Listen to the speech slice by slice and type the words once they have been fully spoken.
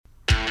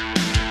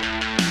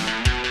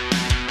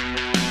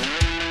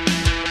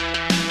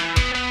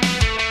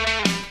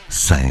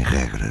sem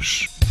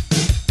regras.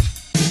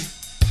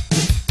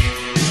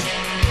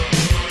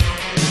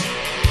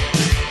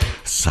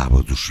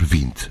 Sábados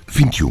 20,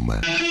 21.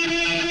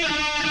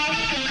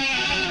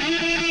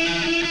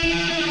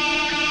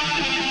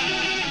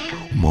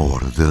 Uma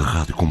hora de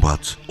rádio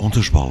combate onde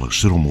as bolas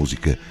serão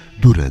música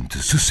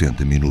durante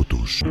 60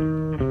 minutos.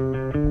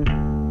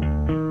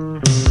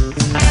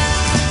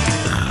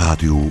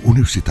 Rádio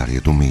Universitária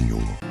do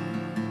Minho.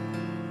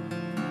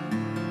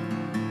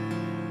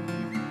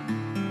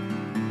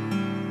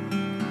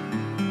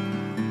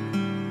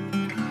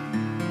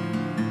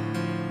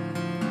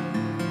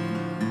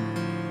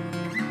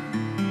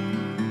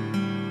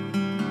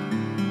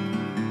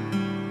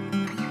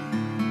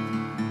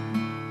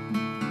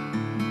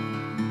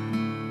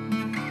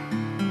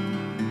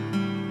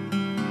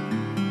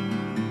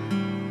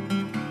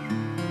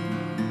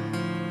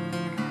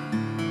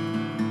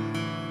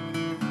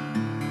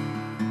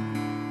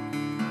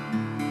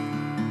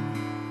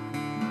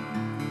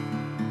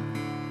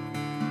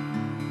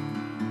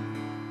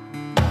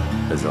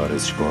 As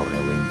horas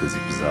escorrem lentas e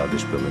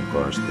pesadas pela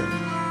encosta.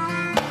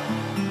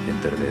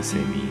 Entardece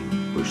em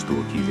mim, pois estou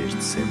aqui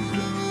desde sempre,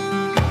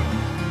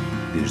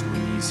 desde o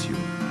início,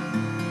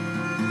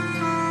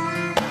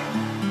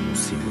 no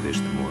cimo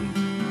deste monte,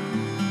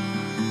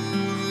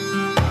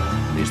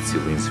 neste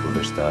silêncio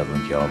arrastado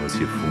em que a alma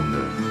se afunda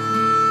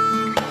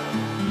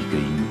e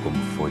caindo como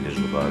folhas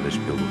levadas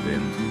pelo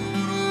vento,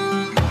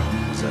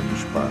 os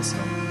anos passam.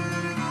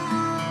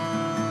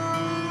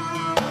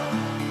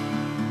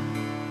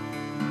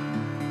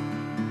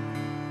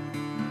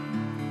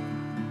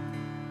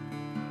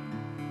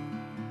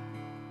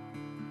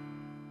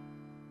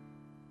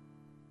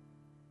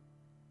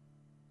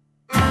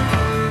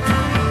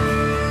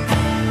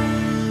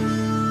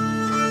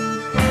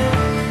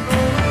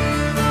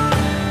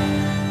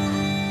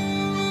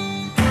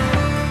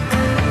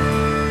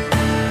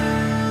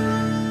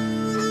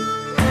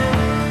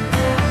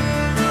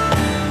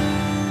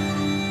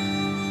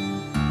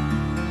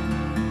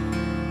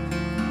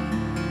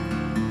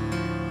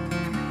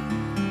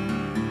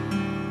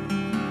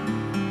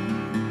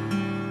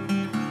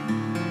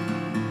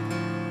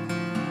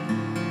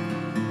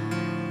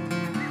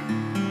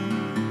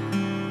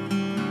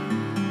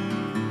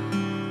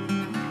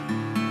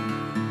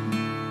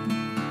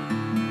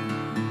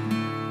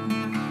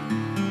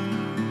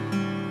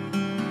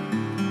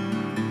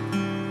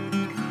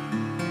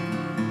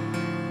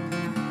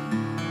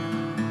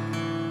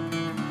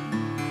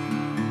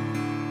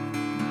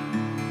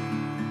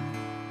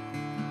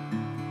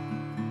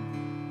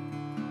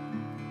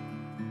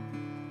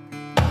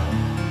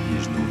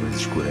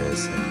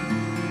 Escurecem.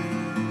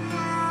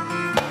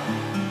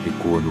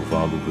 Ecoa no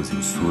vale o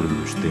vazio surdo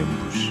dos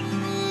tempos,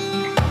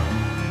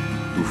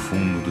 do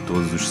fundo de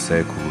todos os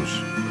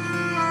séculos,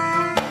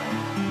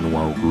 num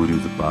augúrio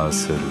de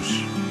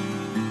pássaros,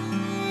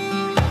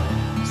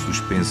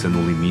 suspensa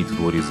no limite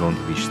do horizonte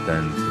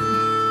distante,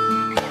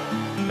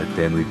 a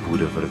ténue e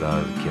pura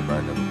verdade que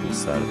emana no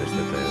pulsar desta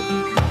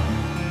terra.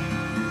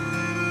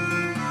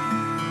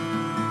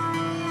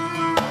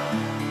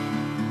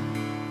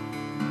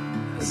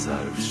 As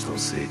árvores estão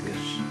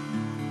secas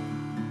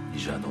e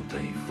já não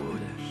têm folhas.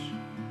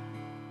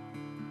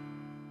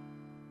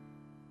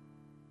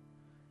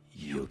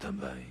 E eu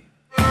também.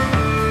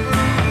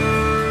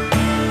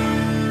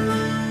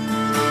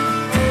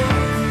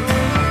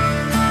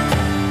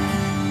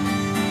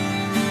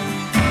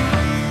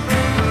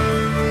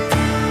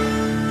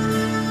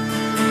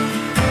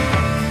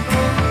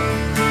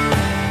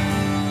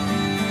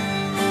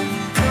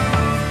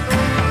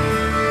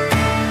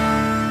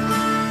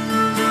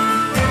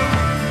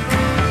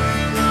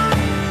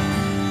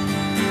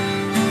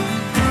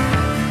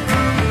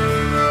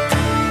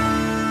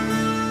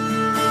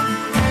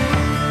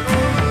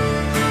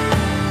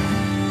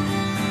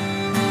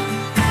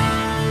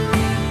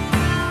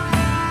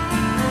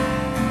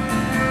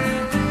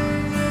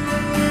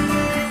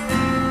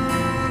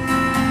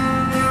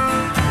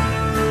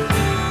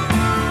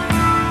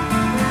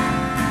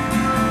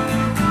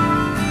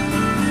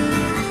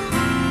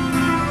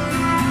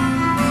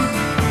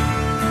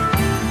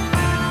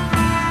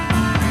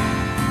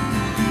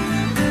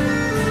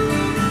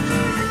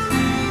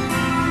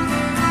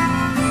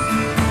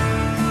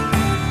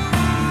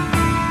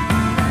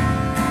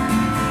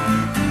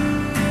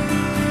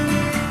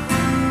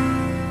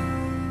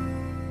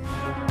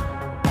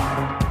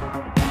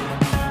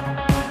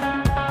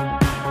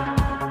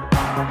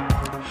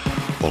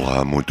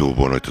 Olá, muito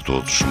boa noite a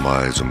todos.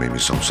 Mais uma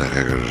emissão sem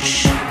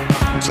regras.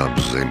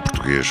 Começamos em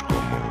português, como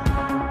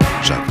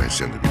já vem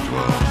sendo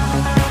habitual.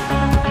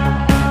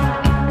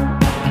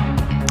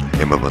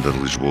 É uma banda de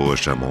Lisboa,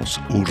 chamam-se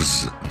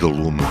URZE DE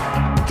LUME.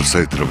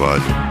 Terceiro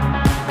trabalho,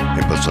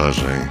 em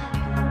passagem,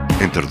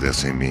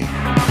 entardece em mim.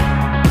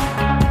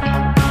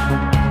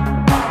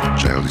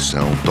 Já é a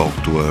lição Talk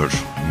to Her,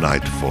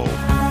 Nightfall.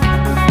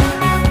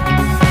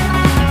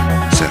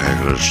 Sem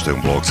regras, tem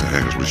um blog,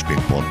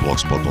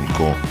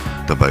 semregras.blogspot.com,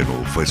 também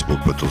no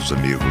Facebook para todos os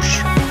amigos,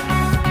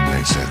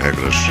 em Sem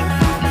Regras,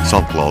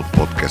 SoundCloud,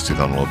 podcast e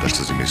download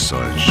destas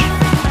emissões.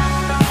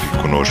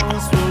 Connosco,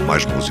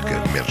 mais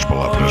música, menos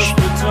palavras.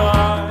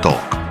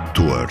 Talk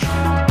to Her.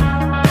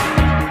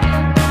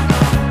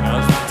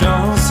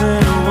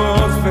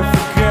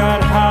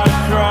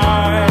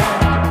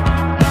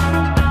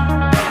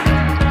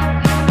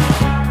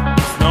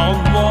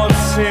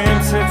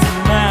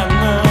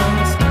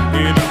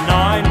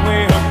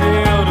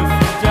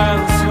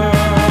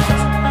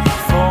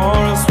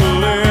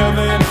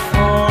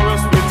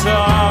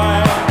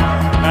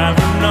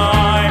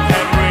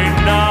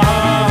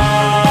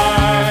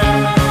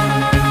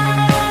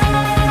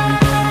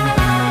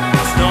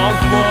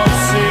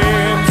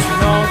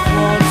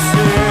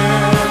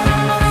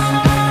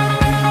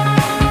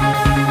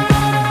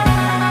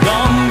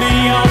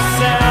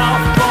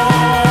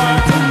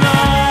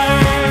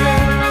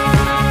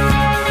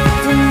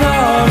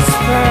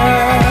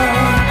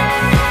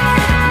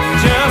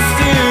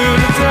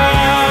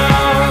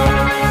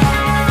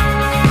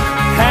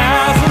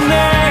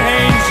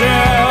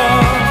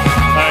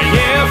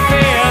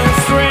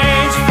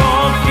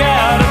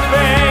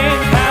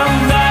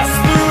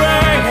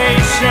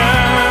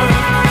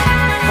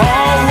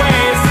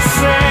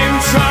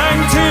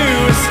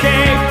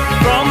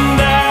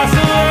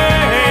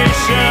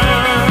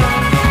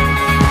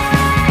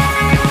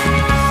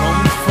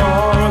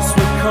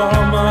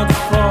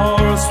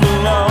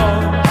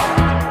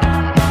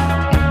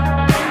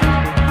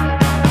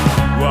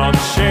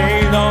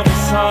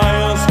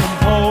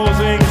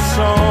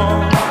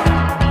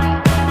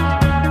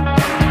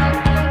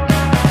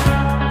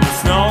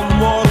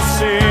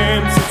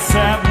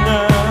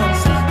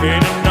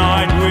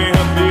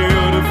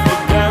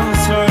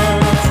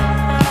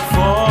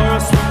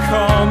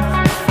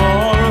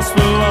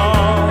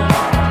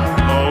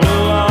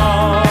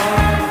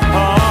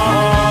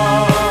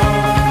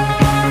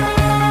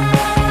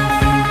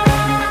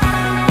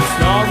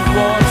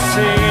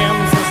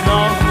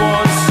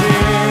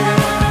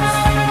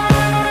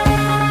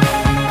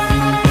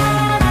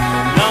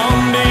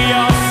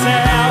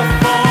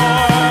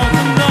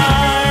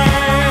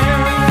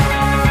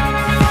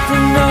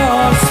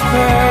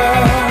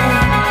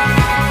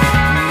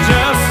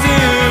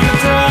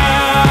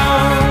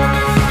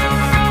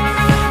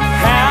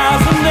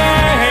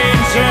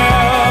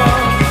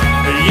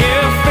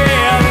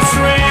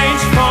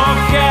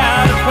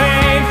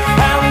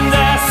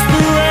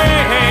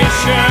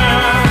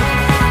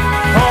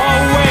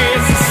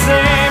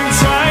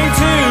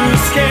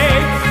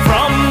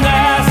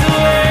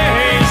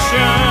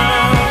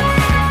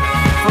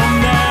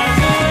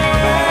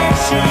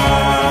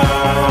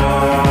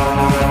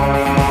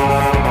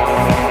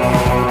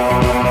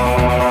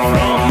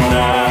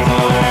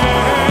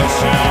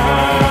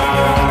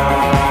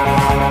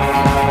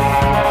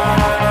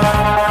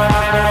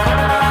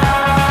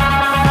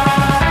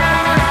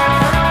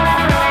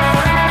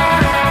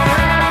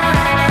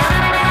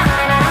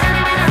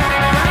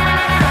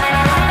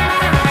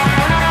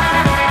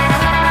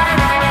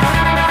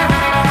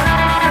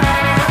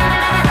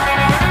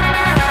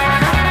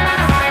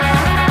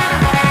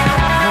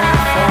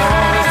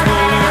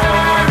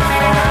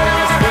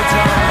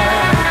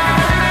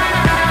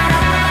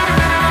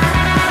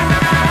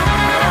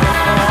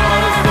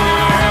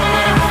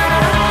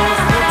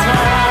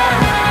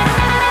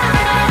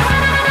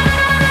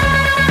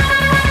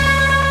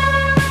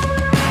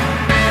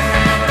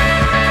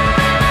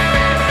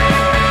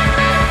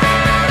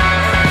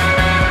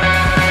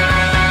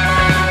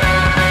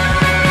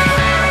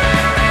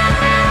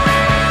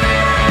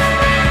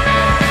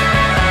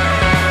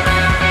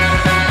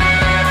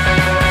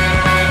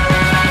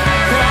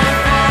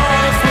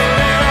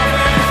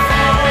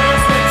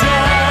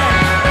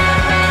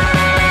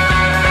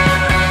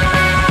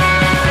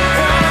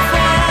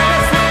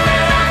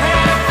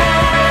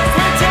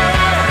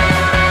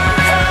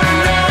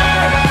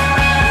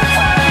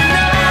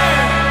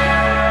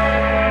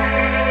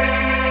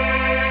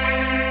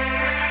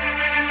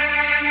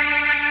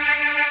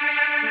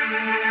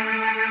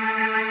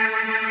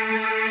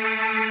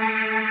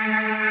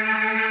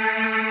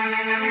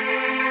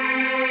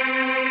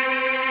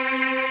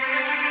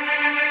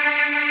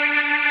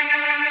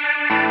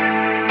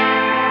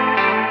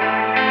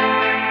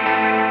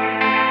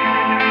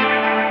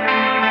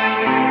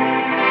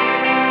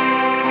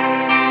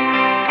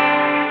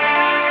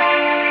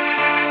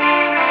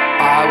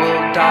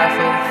 die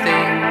for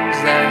things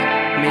that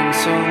mean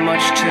so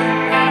much to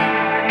me.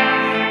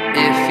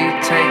 If you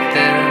take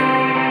them,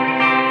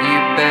 you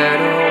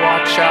better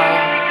watch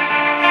out.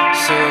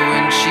 So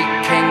when she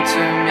came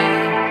to me,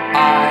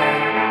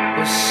 I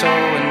was so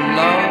in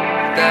love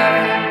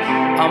that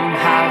I'm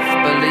half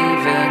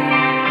believing,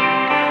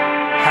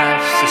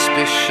 half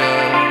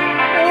suspicious.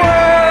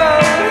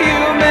 Well, you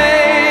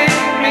made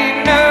me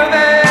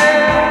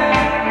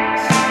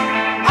nervous.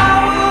 I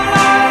will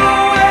lie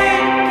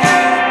awake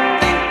and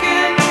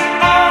thinking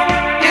of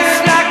you. It's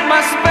like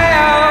my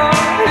spell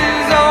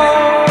is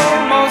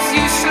almost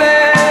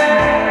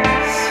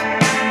useless.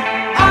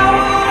 I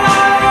will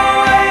lie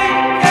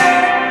awake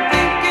and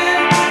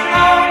thinking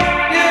of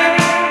you.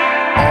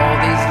 All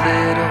these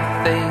little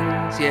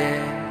things,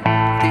 yeah,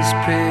 these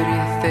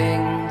pretty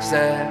things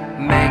that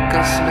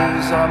us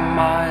lose our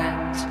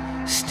minds,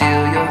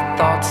 steal your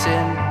thoughts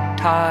in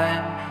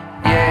time.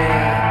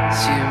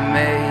 Yes, you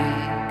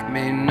make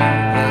me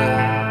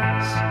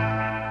nervous.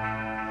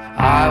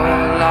 I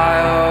will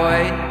lie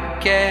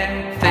awake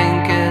and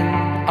thinking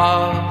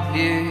of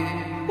you.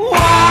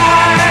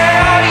 Why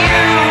are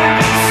you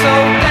so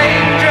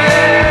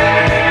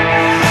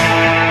dangerous?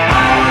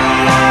 I will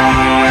lie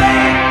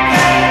awake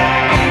and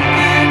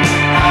thinking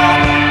of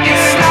you.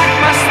 It's like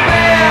my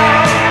spell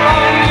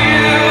on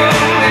you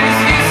is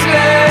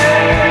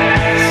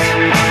useless.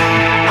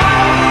 I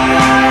will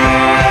lie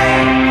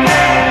awake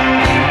and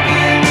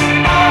thinking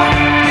of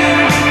you.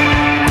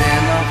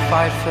 In a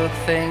fight for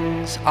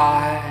things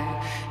I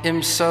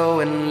am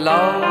so in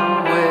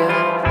love with,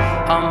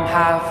 I'm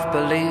half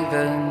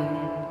believing,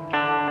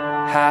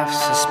 half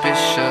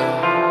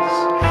suspicious,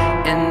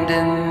 and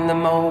in the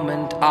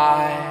moment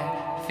I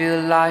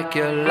feel like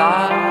you're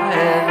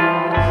lying,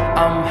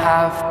 I'm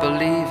half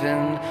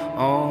believing,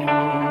 oh.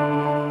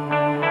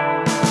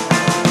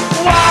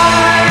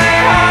 Why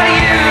are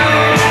you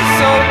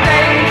so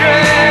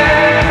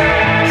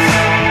dangerous?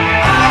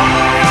 I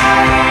will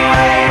lie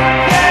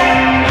awake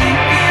and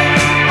thinking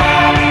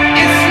of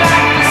you. It's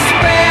like the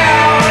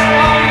spell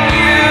on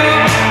you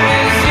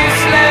is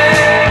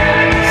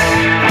useless.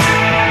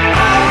 I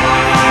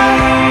will lie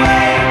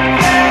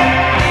awake and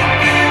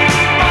thinking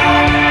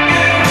of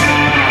you.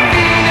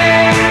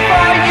 Feeling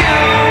for you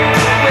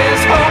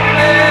is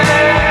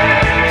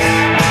hopeless.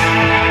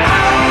 I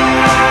will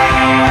lie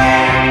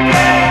awake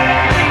and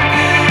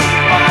thinking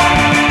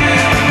of you.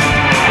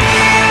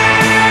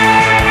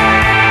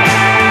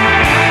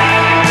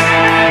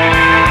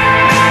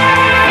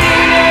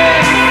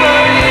 Feeling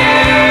for you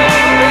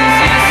is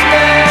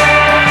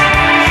useless.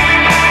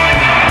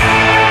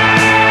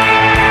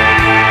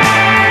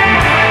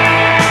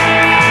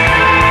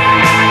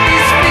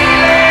 These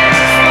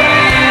feelings for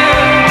you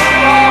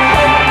are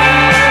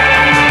hopeless.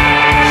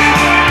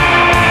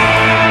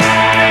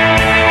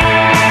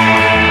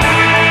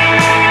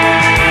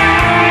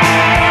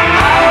 I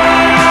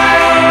will lie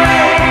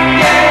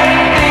awake and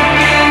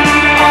thinking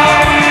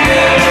of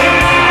you.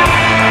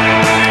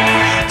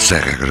 Sem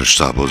regras,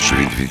 sábados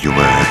 2021,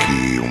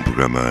 aqui um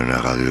programa na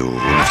Rádio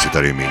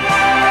Universitária Minho.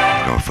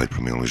 Programa feito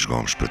por mim, Luís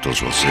Gomes, para todos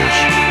vocês.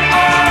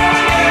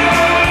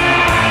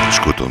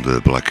 Escutam de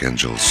Black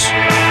Angels.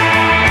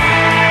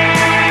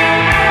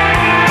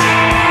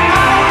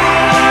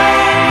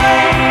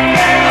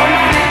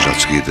 Já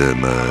de seguida,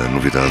 uma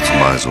novidade,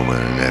 mais uma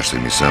nesta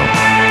emissão.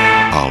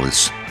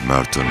 Alice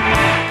Merton,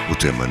 o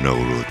tema No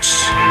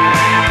Roots.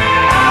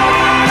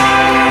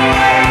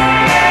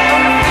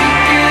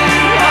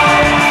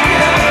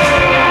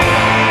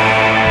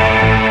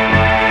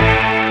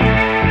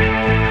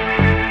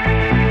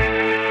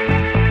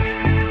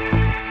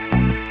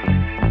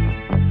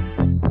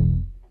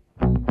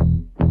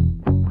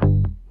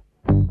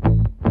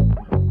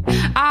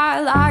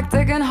 I like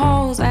digging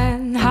holes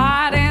and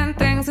hiding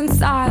things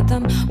inside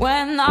them.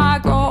 When I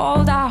grow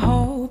old, I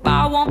hope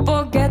I won't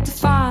forget to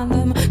find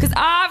them. 'Cause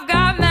I've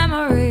got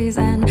memories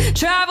and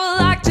travel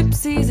like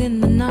gypsies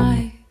in the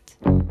night.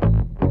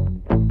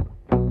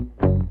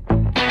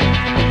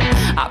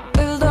 I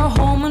build a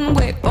home and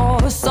wait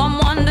for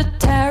someone to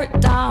tear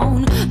it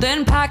down.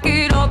 Then pack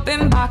it up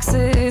in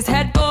boxes,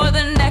 head for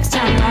the next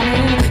town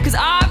running. 'Cause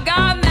I've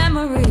got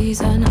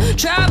memories and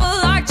travel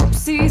like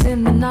gypsies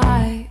in the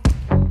night.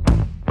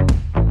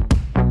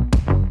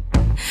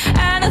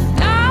 And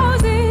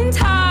 1,000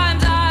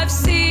 times I've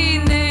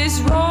seen this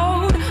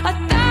road,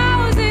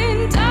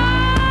 1,000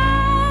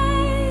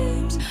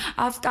 times.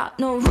 I've got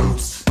no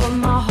roots, but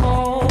my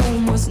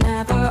home was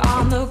never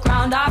on the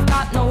ground. I've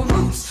got no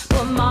roots,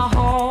 but my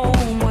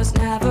home was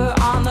never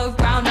on the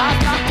ground.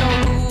 I've got no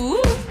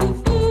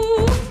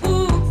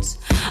roots.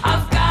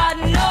 I've got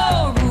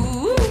no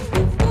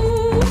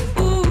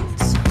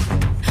roots.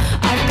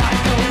 I've got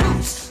no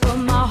roots, but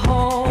my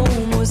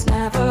home was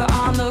never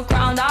on the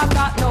ground. I've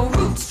got no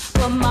roots,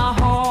 but my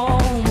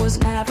home was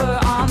never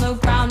on the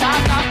ground.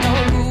 I've got no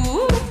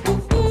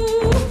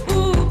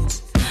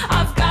roots.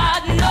 I've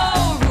got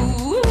no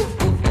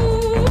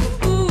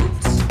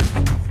roots.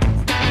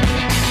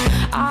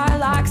 I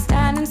like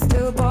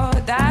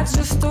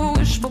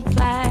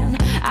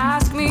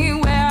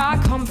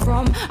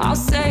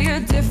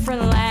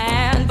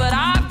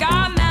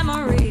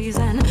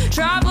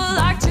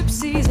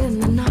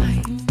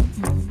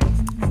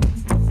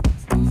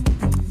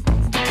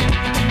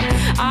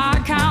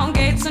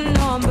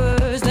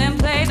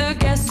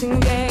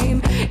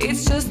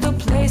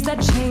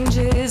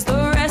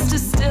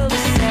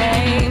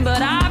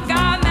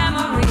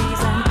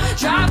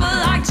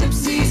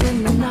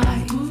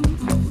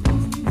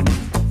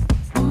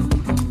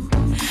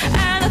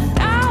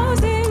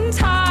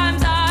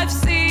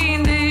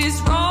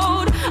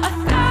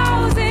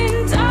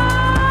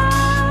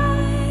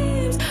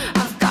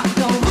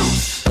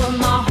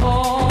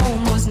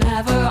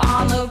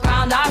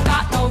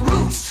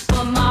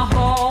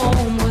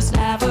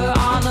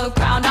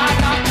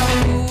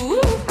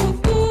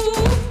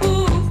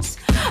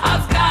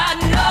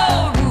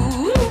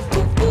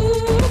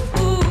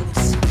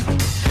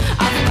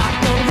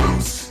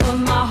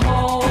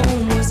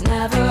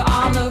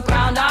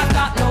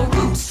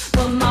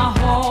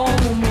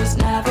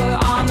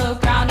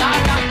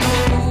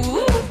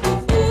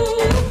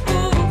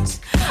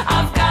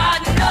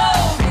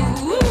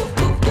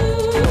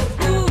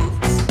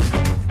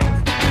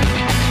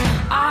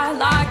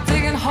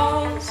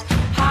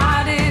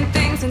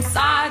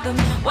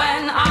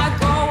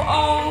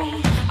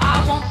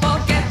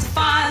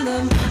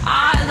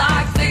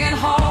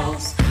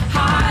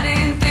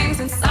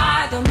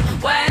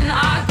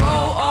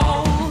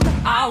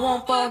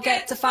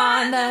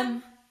find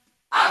them.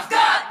 I've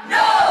got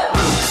no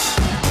roots.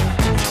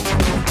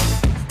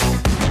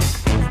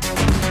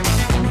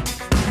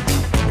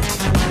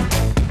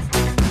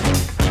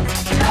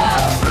 No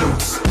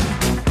roots.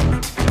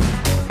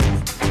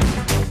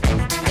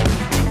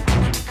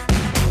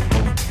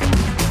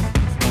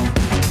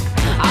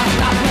 I've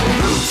got no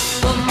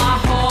roots, but my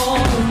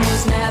home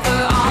was never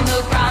on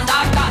the ground.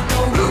 I've got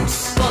no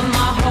roots, but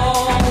my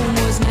home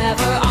was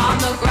never on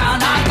the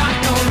ground. I've got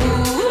no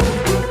roots.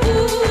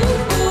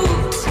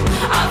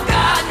 I've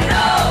got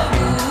no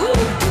roots.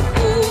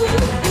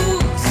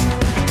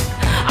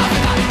 I've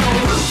got no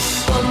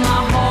roots, but my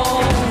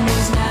home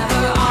was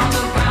never on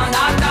the ground.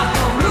 I've got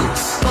no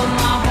roots, but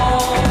my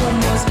home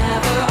was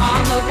never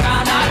on the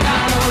ground. I've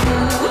got no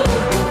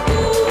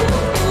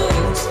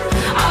roots.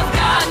 I've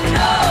got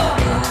no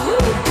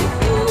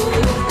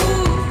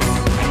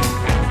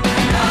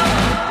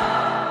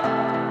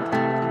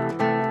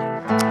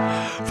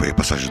Foi a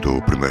passagem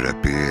do primeiro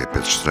EP de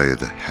estreia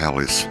de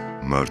Alice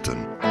MERTON.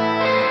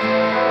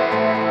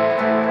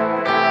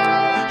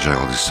 Já a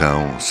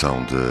audição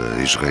são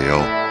de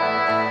Israel.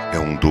 É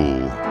um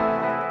duo,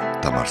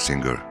 Tamar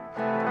Singer,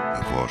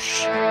 a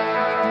voz.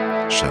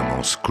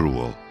 Chamam-se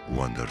Cruel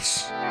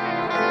Wonders.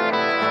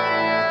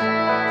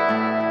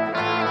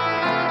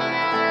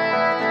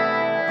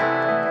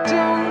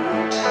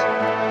 Don't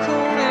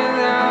call it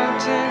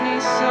out any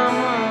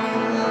summer.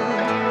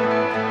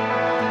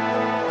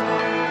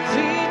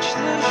 Reach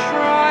the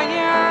shrine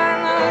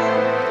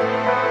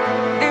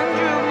and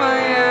drew my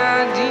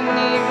head in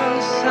even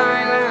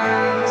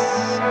silence.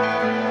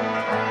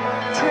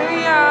 Till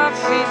your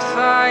feet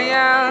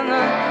fire,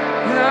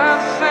 I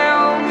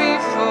fell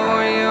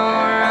before your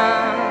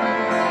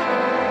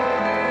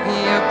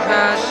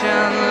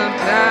passion, the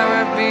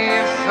power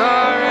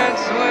before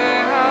its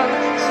will.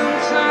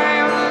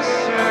 Sometimes the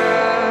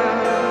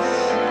stress,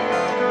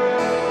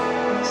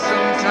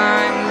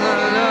 sometimes the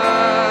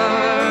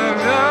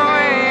love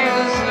away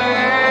the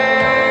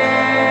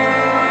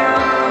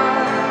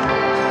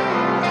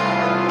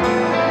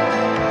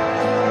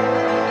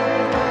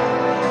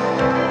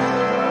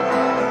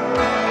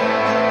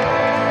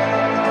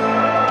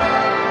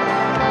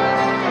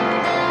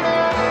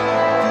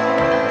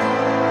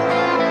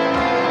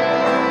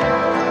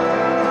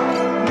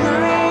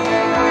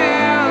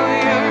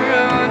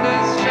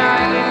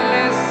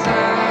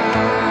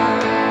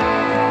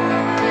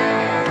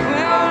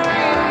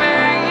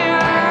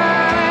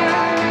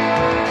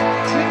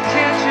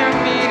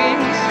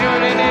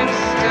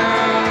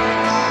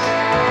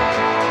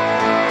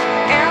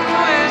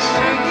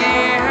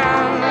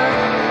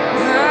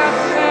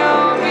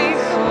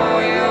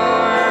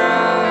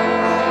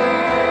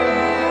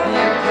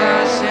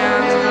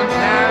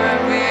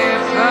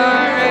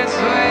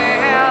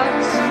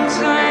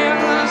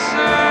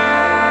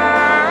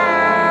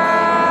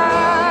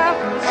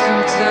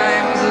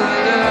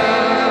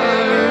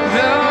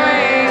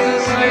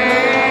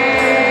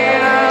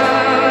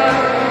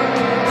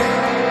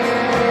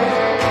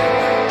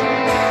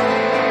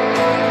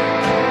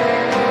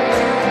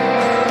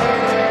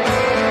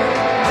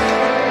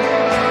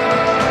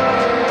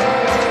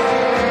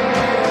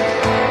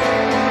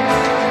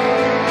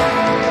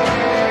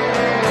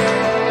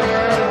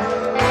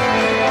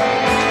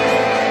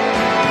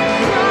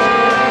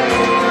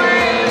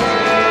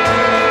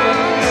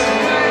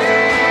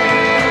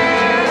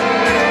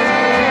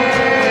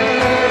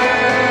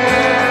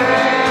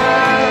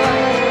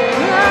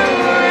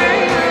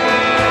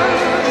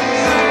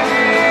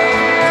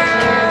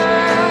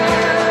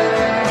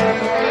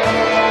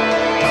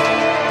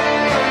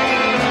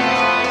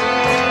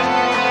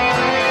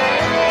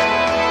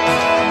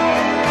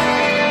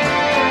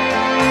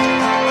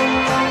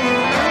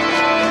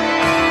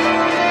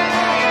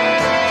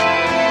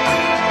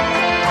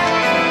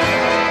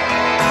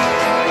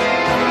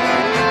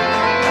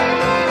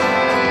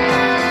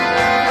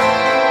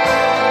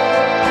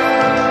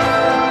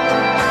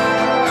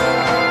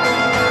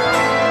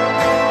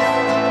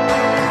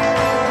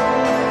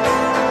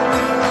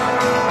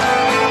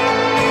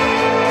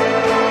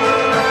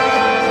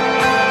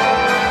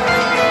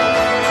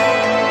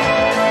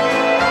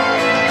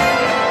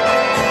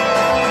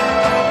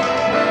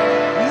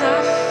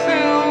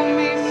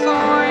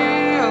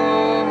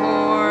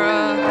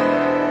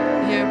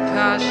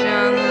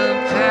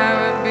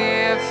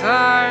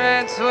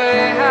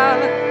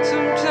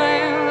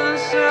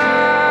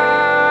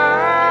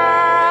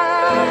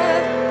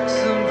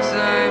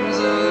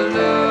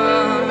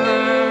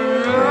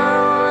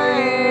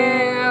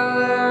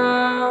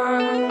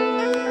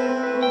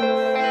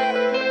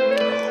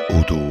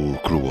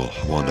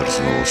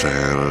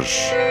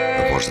Regras,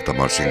 a voz de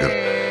Tamar Singer.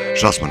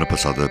 Já a semana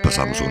passada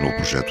passámos um novo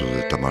projeto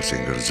de Tamar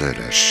Singer,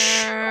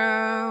 Regras.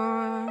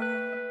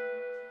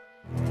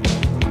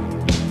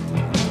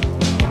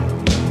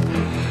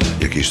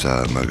 E aqui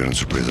está uma grande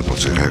surpresa,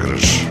 pode ser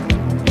Regras.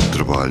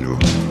 Trabalho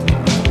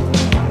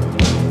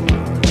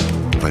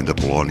vem da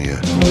Polónia,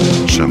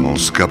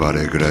 chamam-se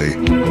CABARET GREY.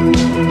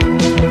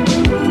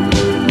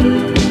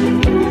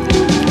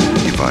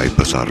 vai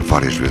passar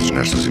várias vezes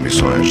nestas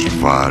emissões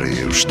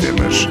vários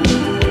temas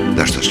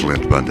desta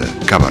excelente banda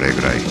Cabaret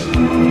Grey.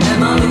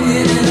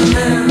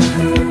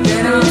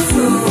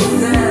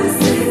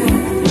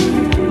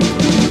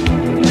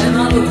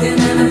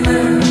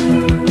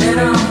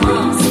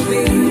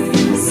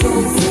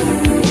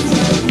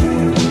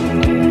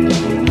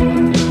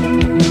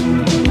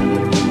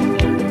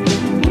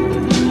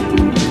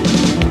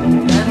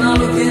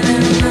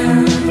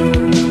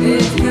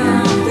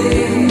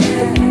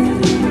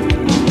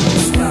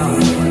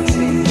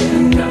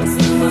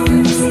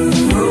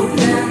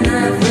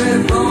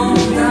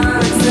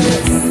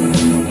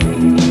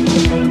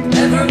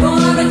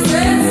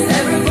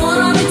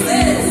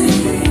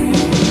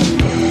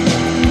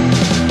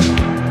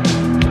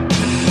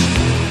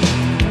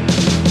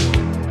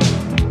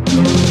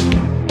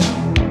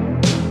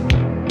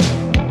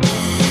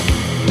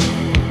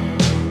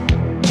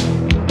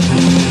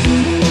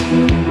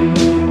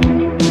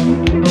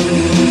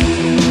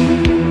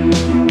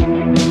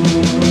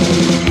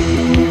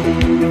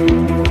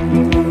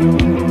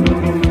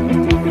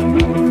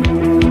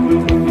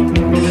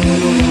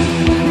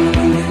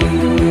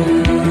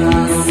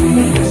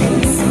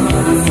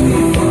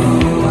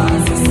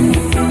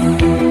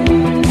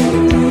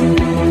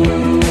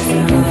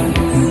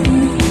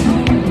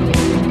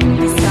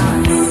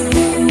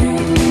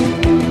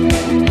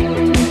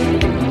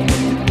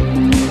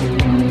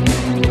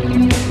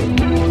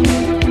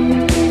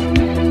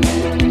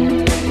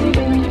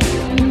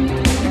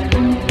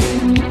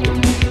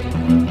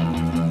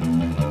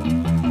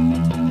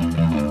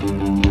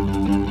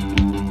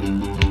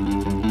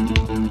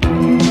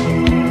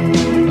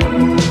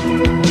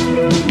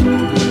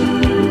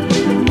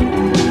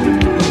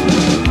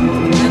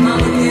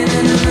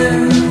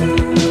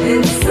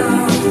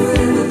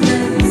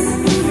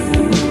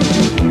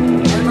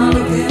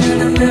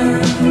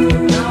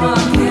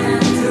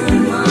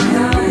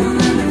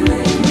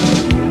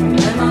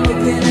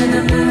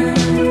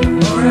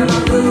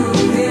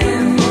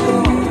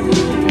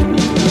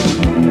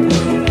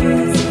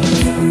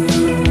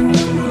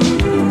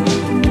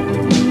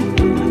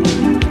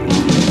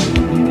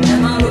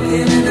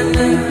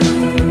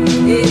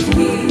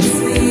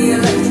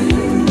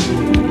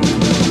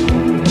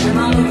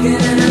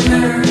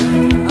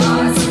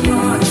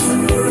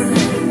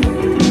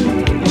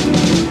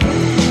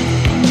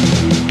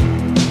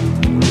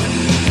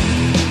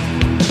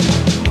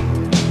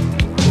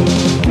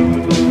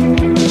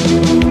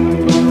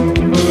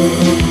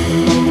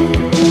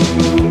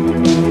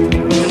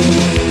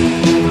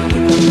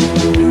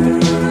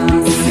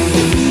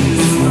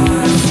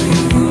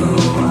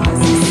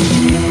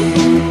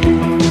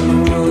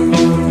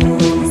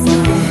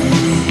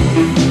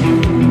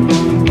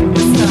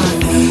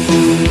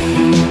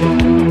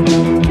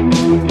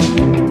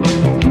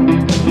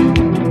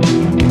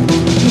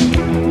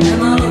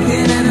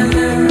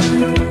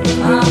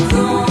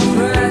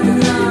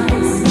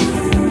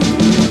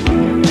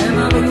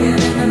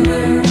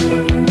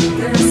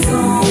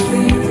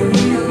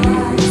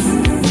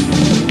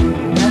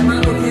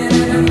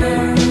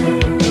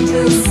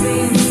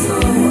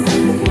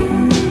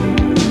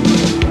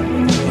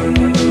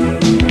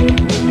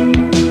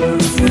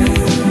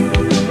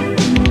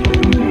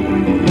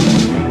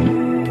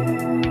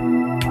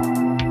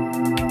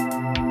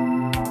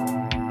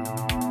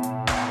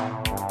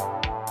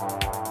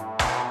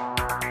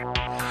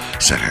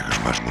 Sem regras,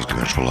 mais música,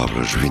 menos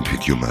palavras.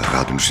 2021,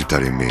 Rádio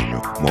Universitária em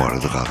Minho, uma hora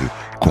de rádio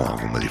com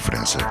alguma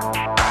diferença.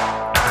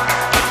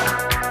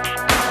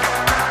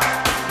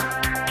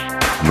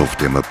 Novo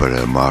tema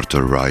para Marta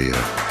Raya,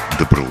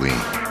 de Berlim.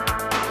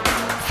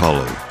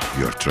 Follow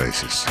Your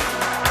Traces.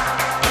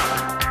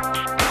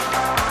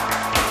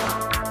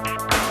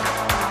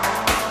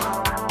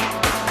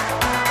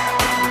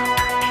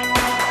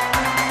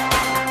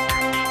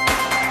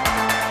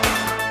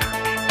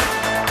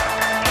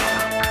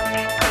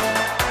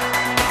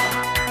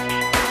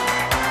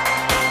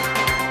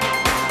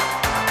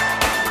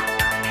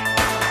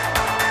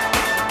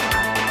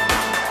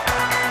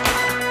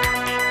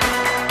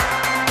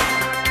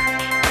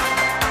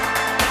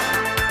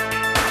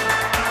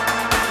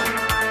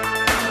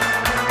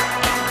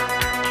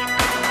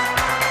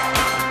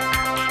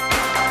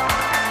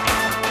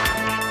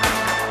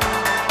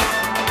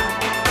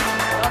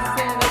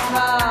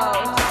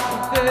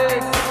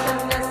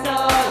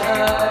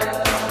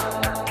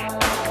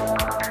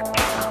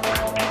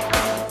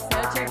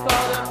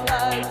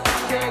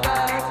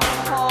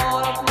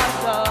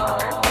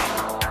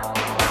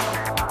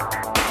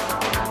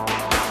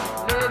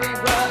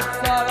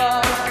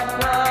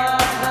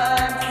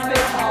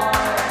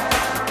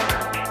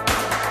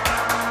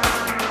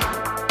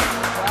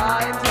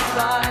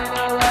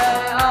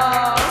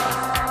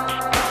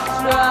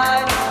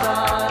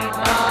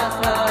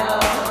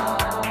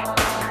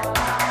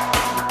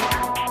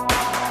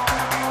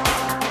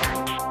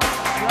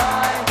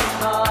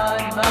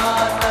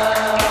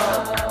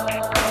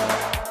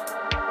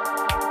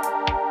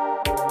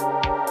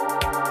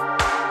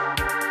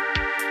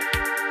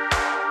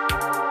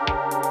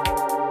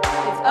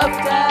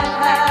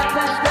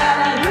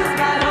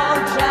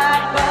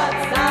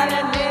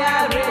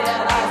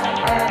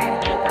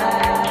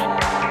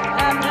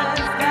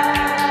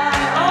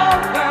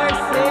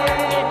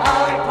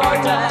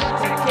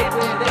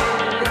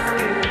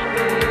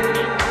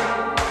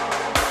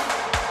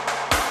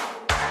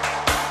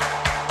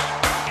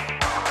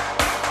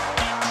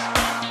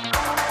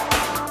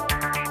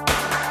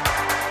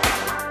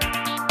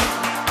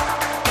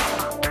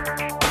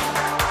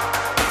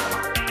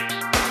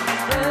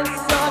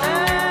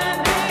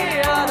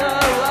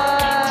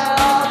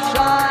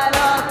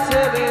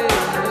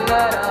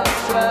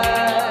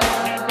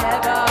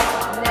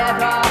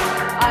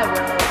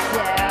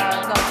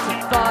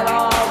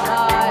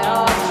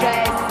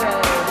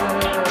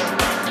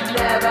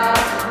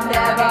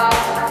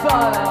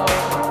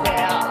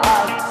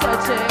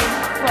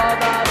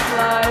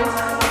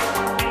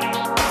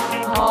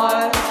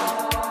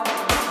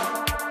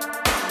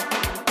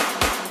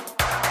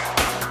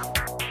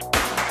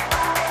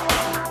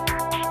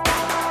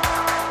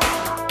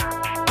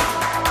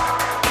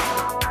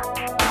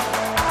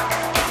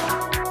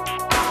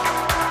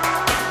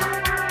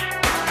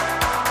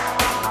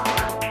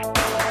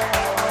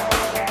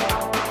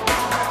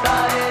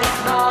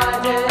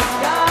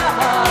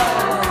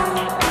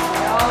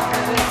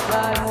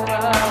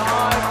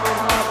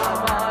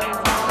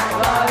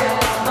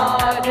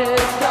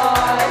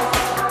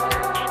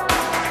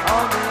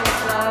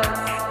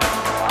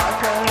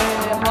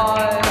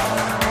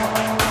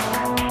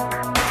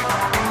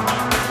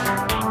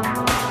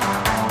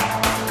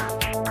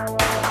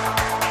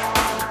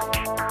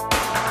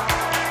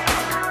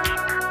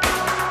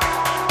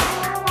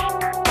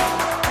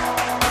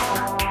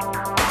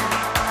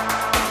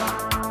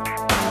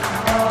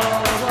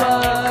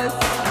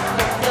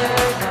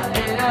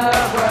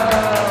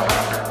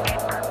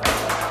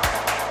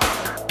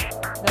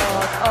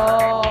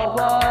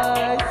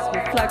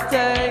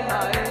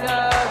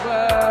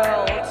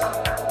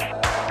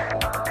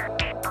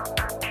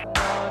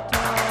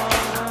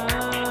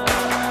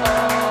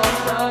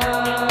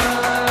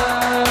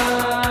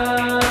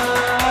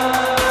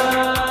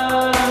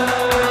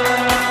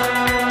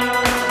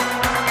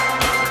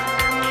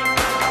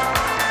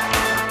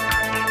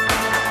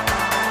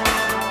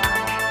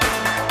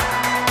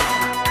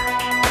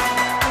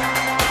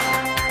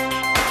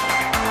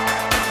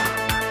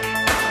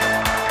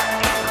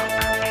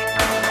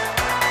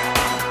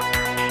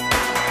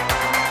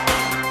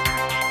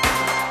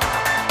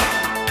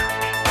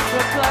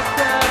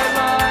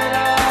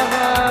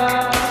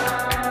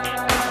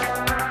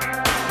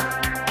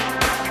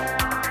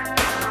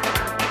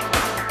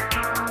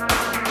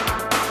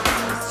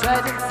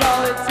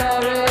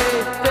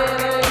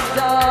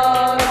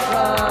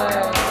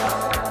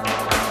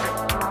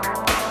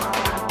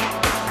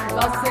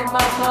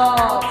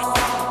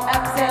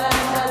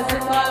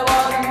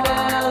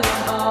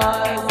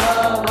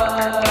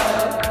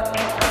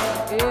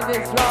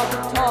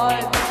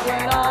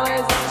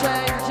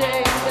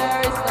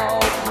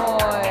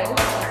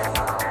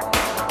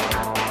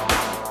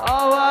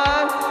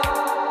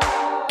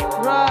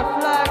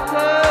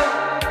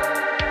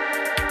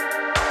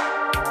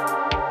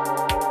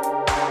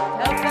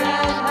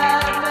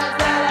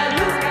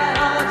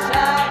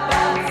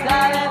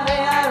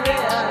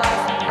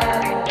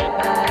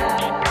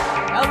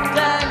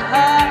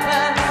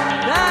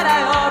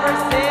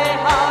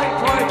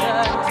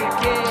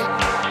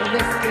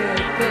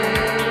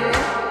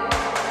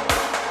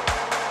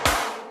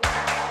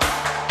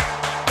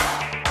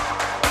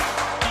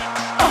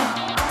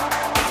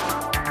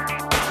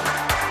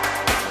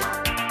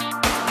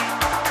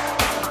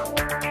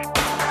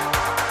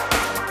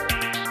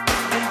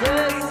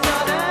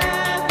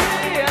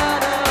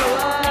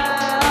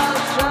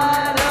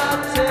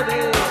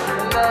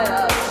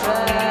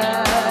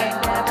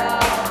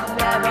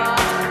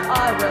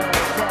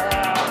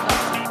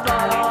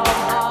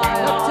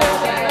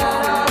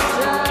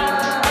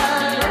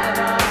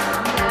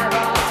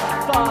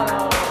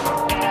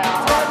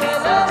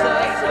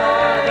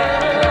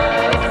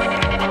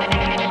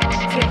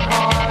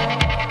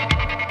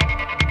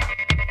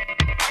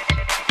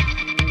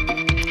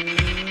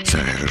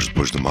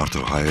 Depois de Marta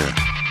Raya,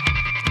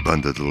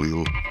 banda de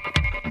Lille,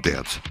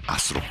 Dead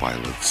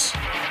ASTROPILOTS.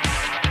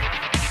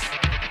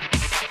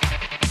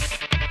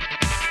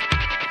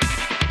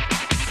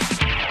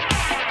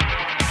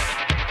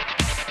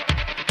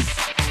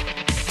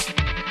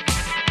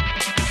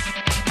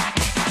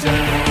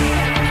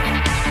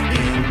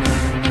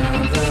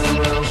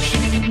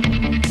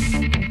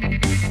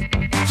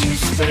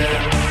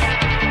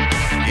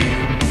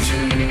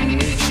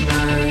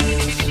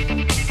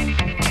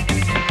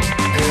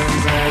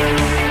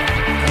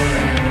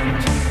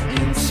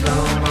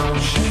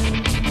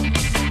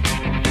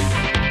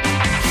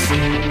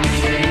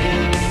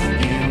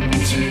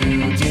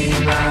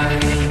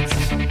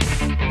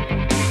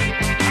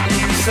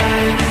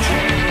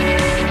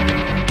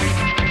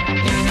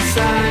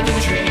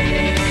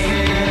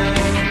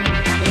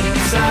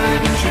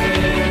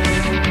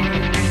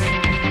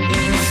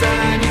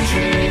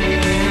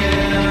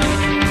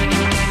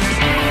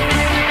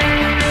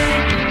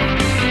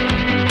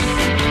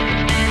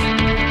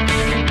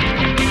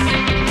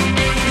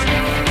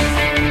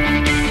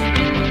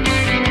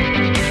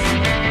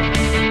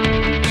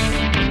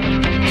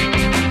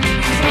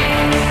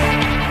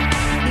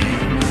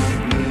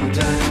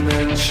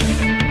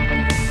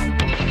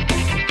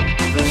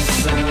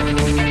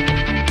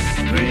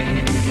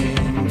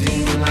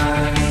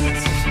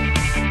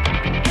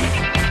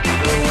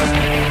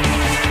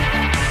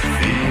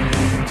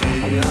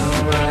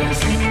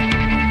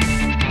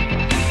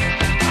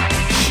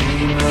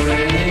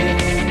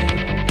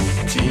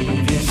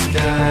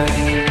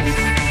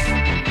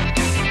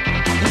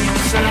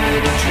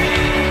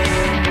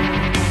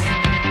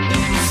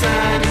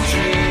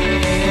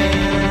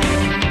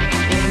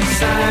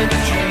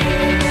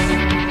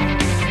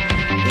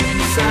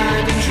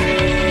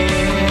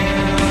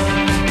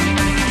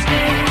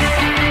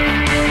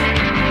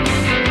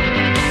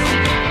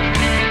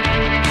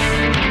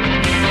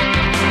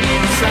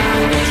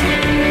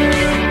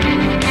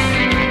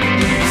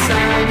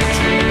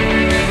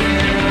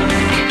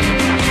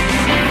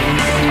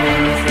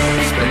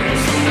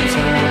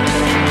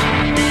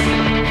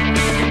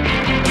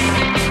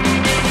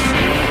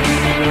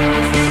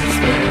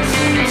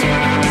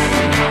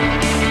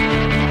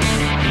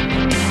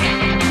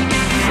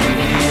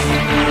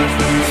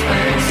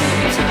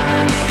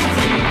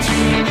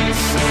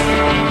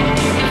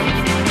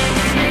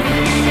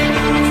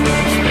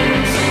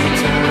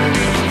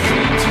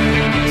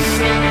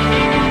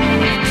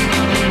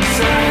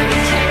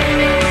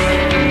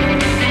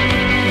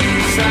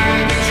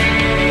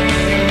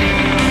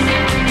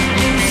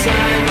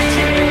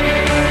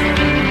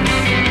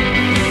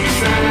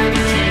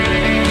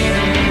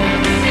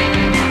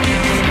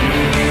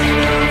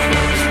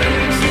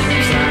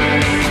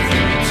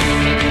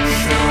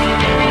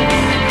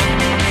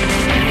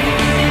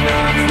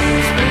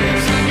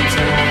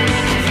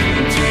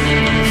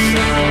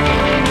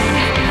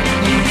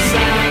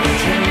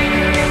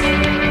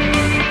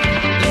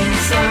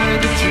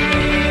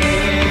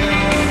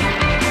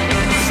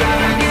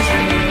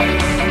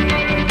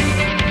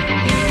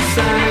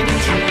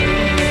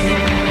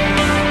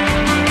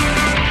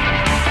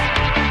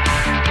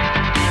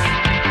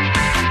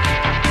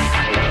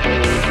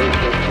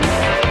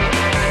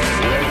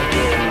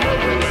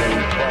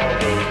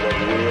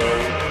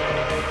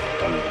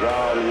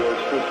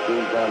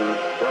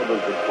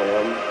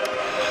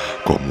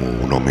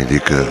 Como o nome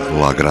indica,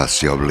 La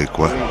GRAZIA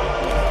OBLIQUA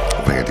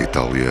vem Espanha e de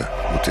Itália,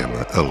 o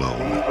tema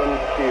Alone.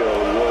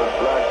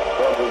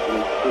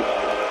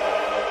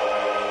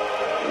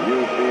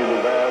 You see the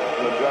vast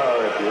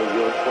majority of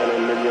your 20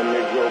 million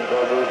Negro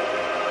brothers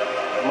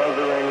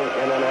smothering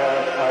in an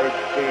airtight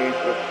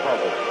cage of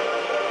poverty.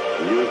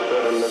 You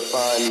certainly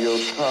find your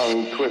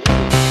tongue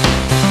twisted.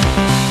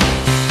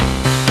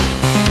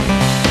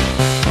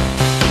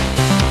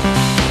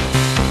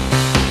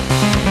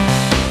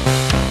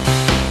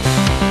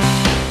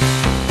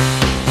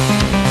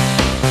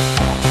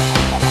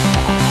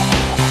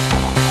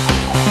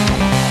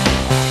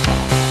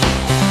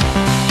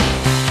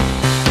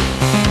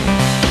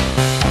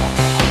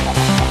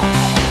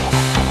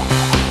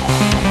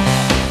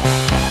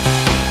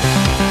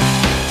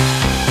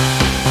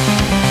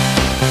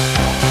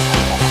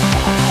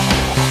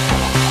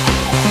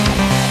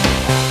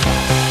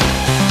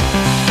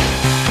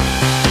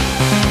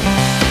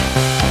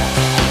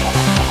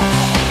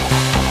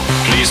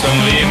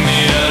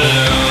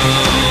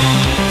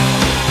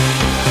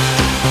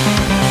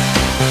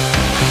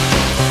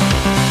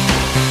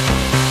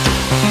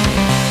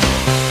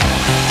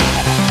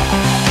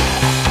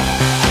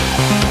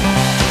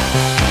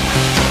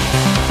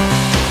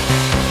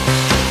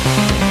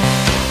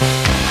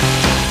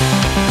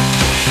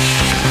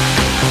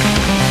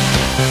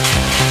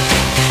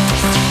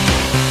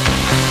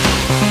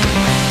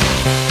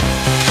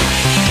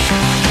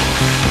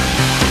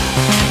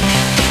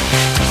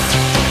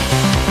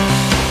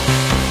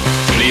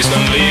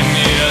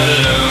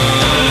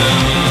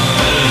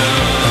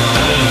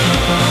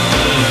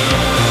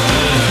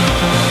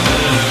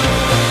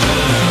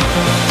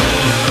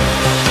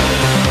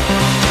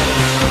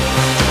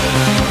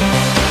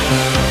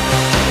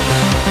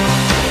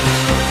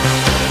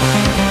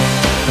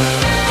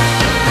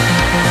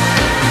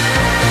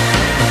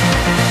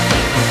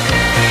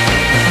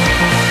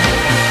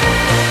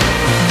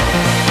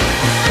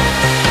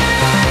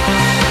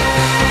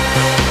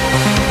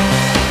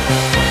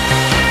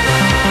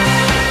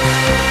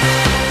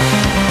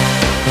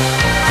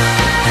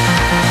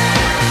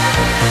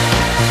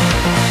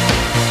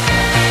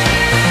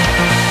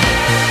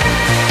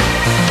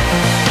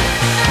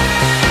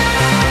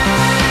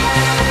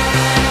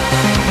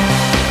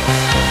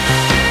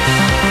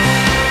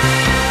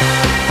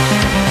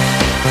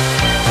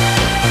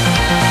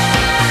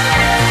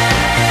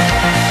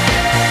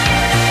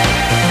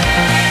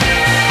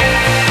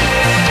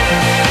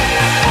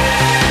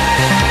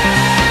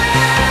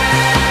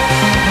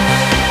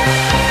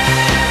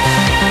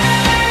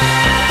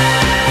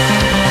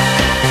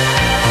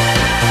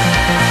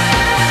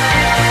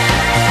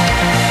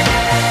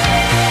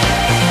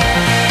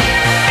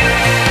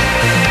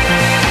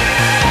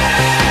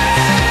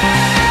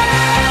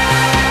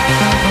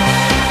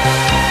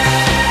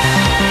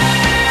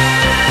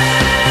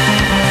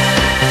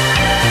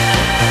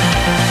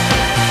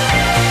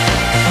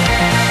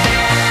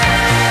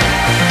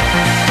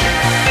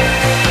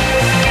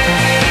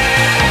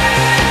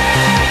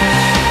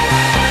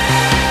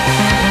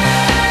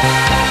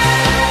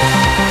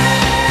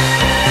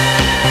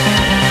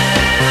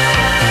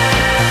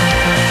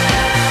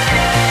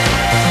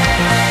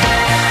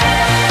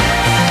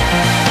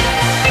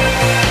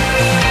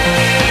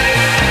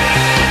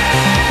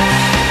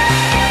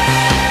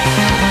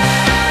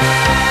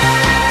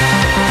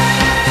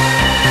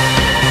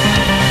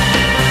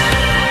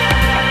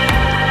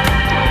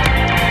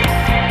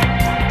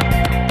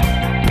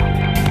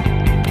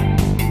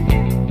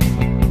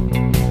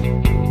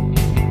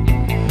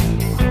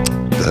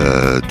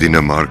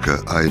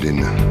 Dinamarca,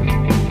 EIRENE,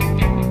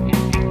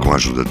 com a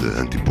ajuda de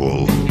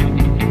ANTIPOLE,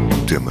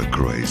 o tema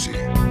Crazy.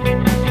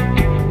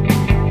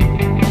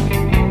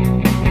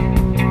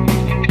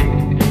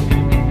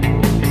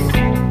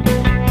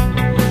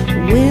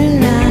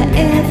 Will I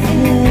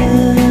ever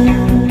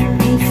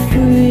be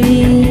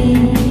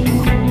free?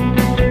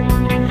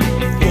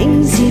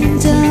 Things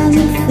you've done,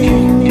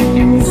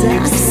 things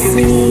I've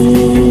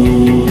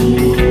seen,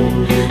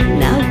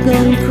 now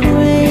gone crazy.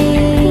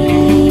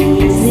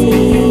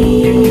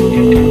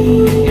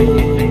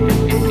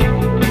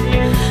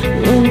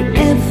 Won't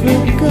ever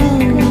go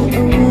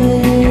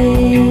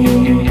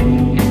away.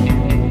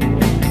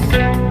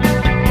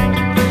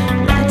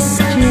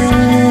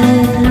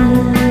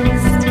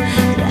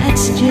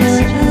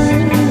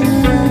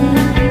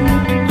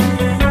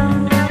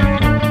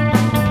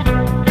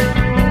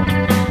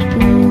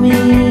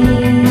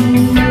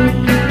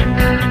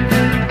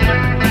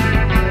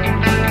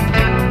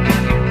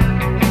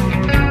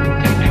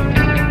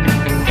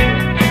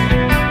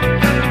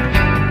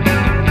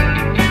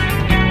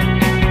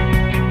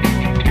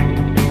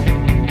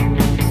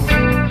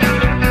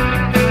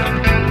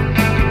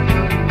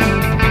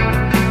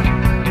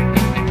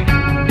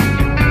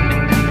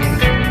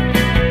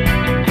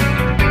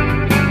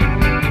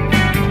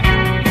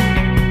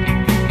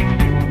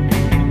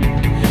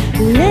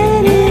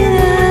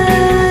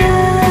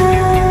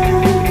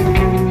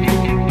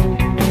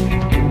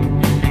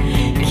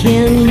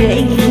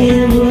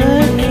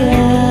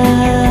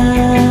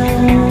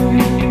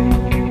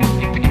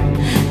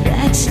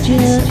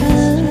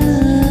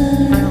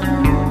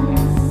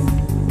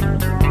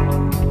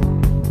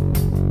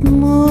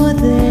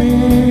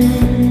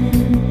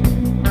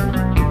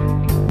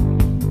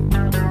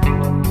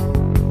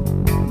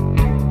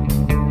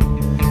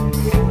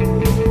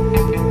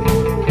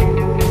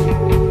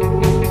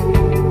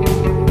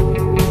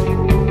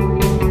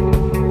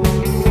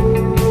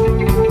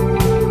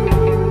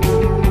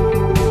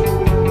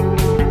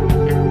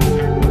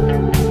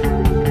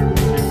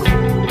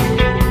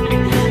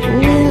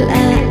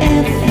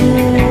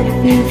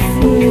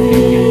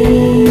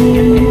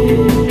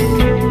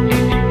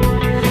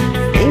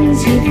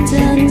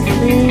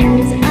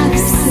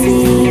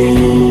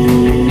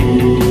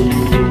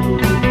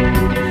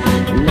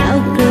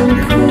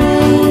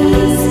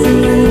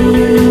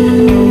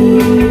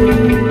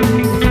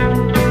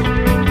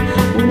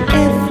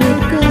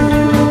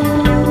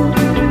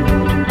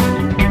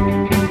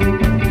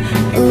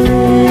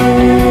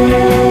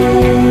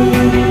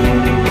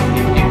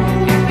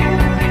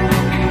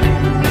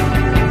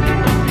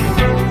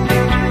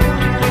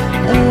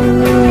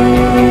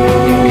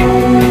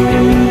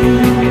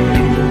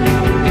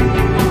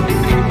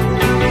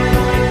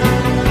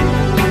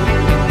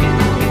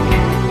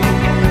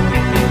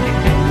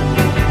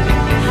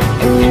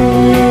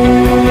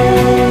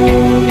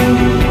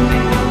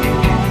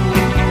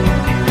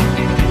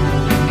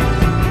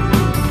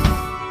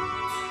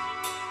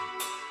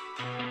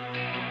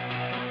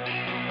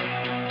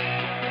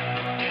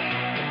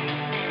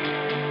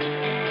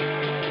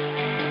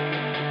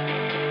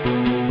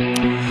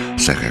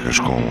 Regras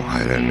com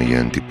EIRENE e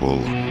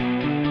ANTIPOLE.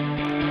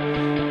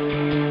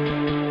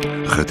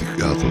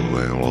 Radicado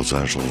em Los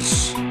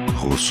Angeles,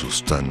 russo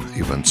Stan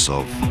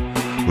IVANTSON,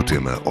 o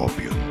tema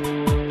Opium.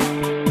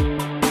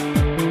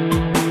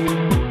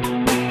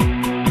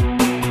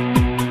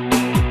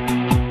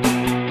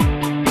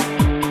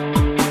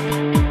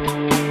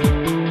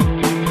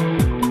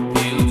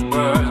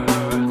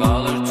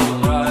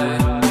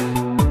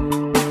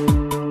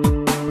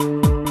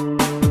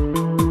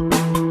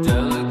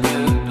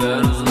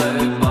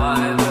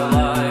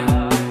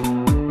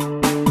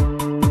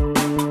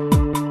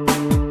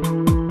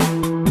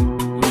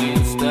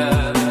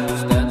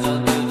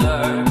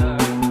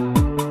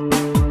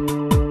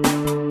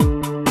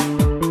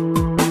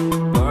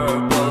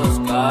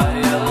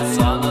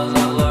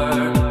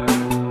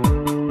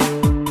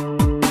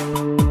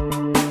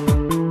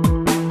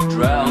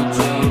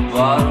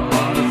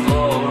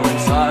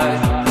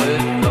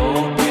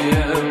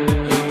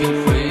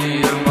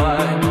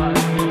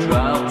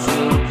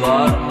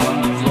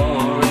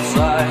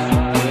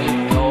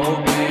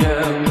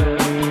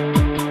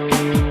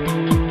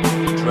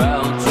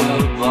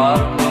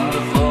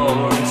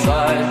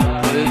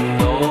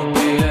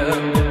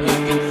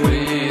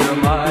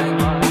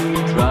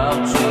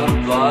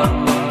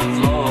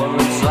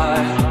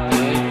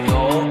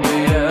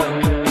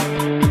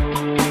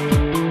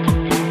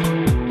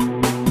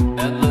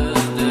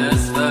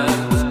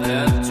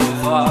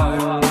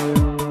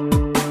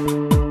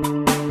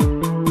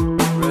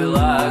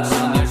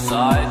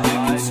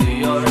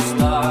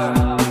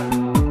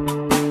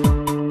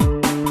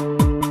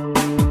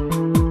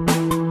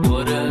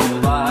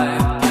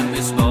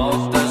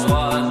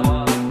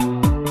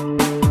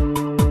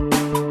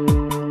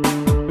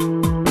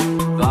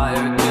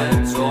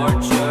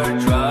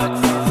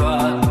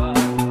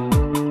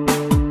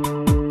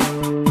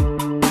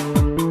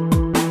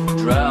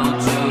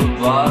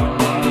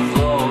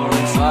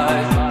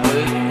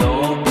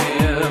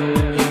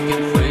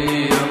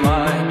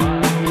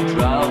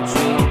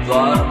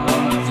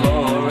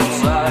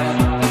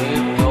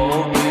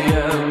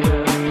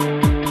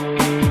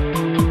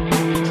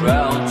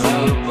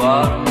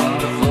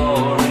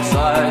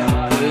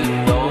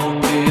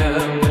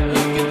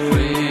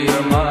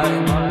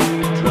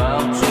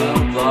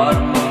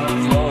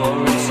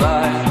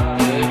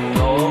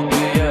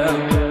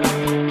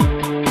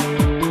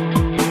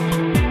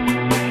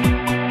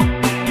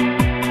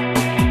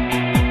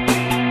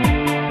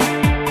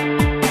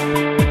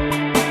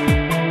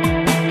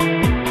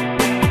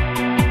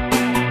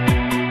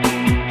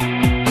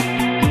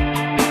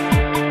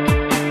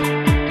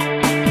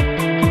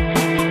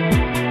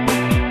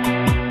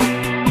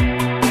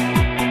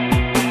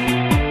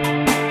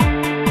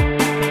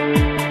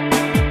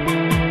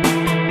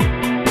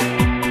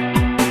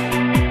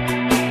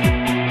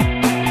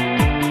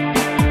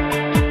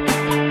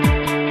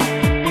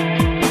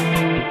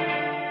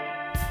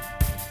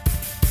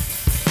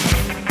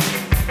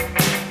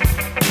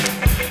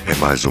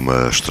 Mais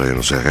uma estreia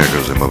no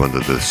Regras, é uma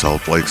banda de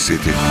Salt Lake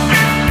City.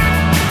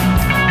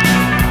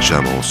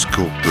 Chamam-se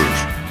Sculptor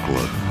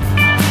Club.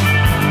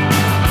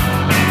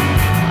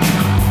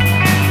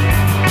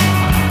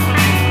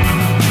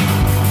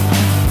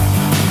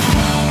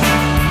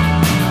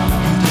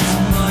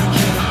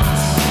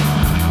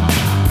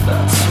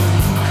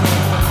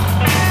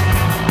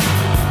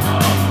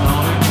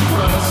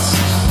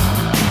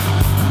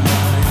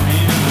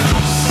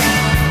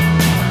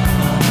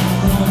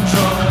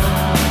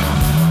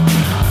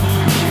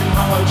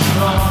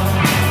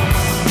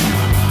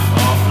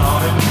 I'm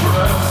not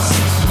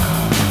impressed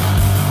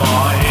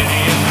by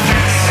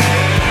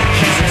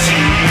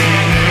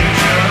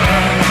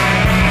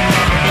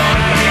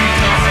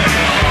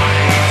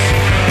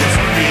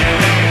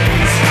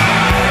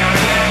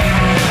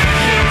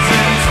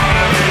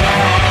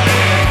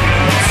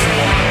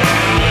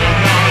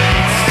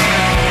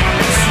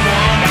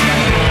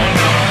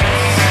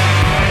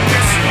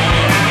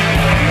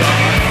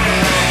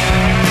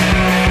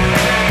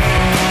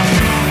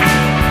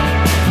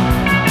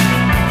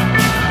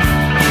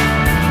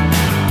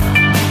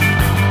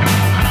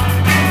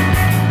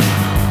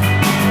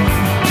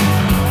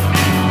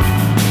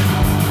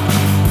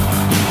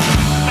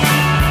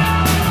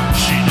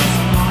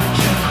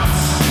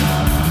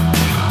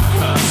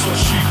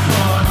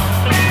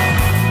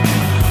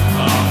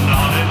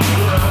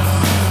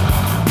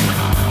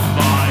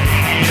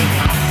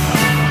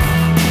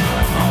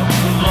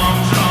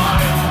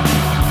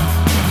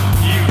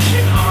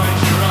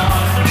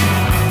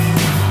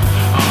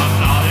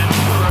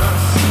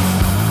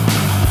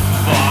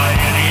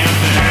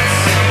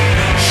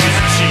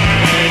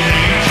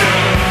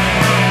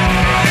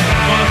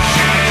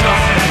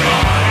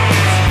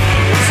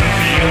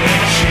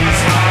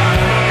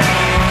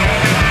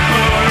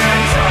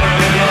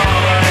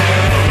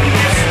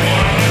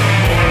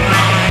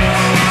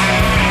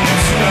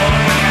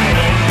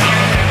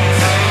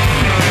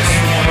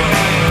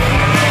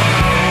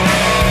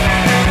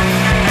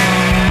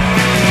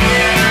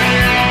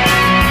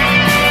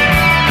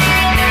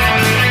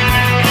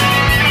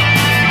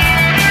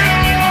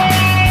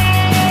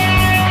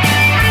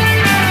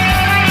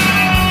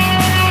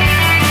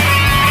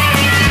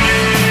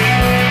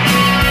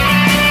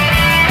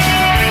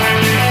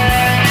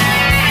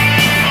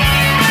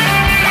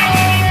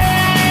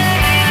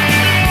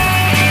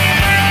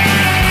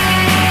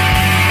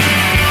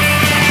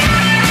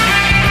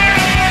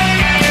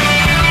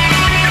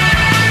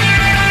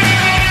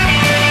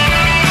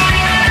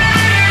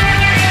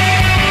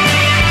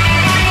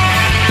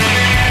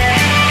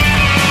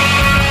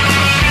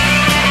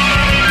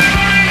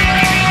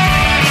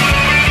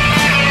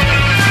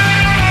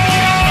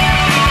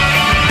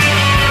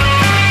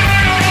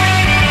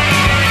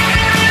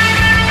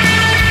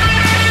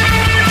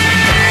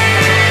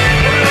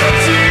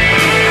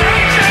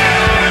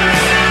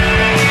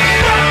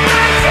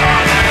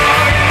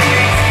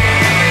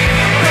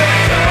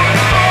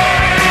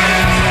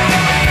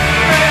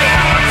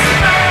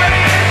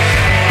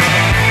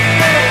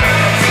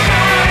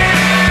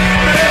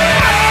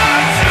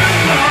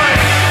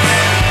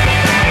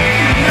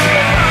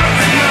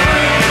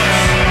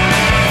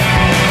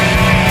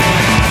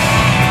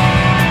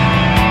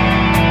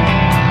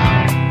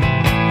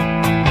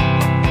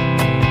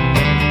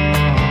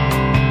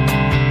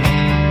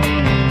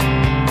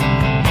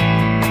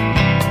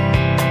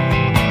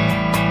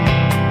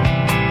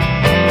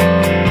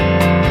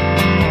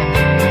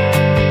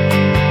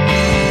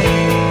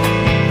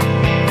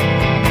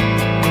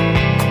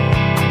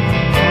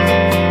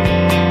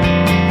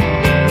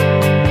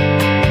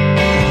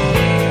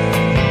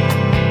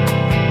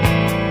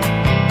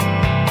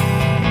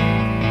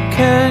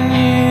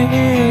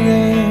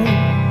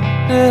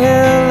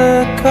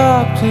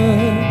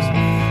rafters.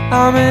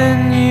 I'm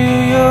in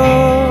New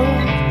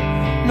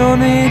York, no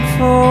need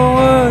for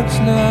words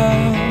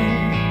now.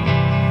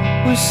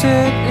 We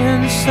sit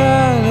in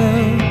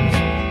silence,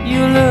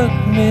 you look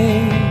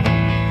me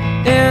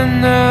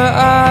in the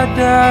eye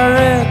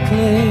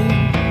directly.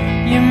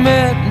 You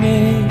met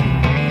me,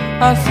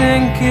 I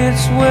think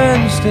it's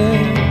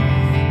Wednesday,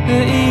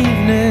 the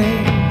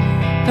evening,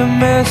 the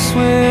mess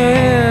we're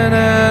in,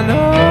 and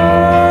oh,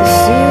 The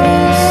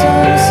city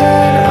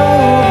sunset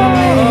over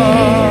me.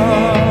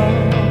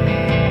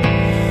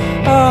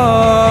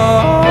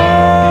 oh,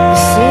 The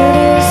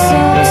city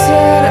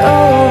sunset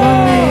over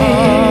me.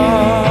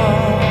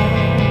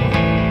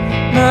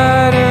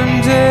 night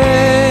and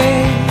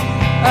day,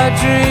 I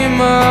dream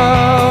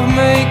of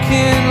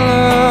making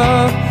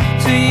love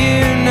to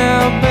you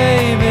now,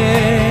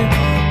 baby.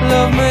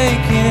 Love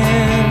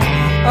making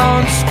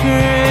on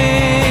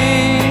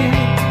screen,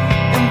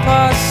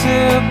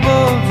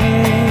 impossible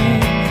dream.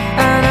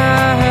 And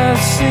I have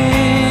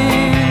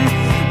seen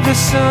the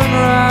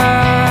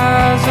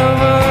sunrise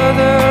over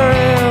the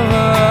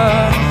river,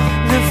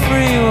 the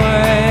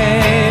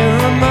freeway,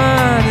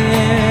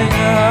 reminding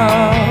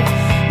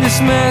of this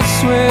mess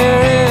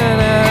we're in,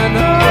 and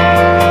oh,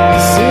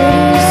 The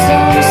city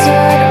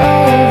sunset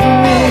over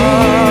me.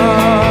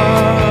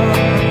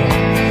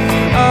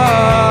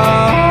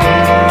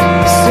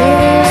 The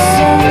city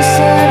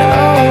sunset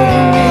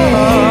over me.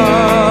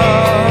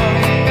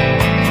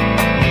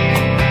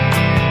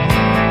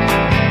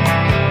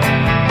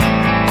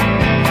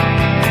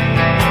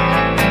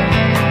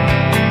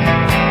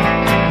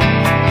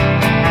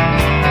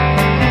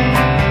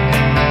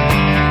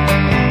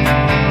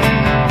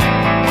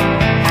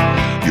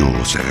 E o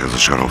Regras a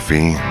chegar ao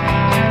fim,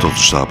 todos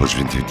os sábados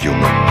 20h21,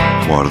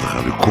 uma hora de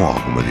rádio com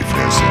alguma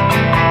diferença.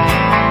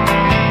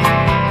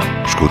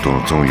 Escutam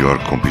o THOM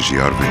YORKE PJ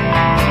HARVEY.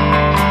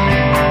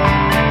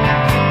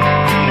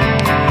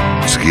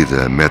 De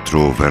seguida,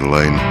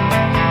 VERLAINE,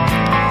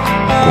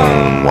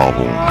 com um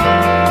álbum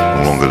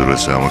com longa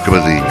duração,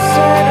 acabadinho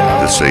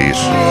de sair.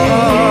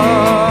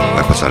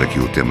 Vai passar aqui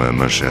o tema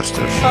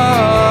Manchester.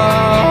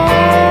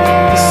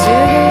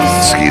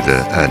 De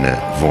seguida,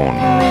 Von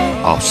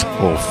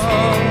HAUSSWOLFF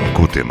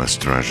com o tema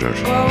Stranger.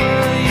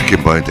 Fiquem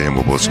bem, tenham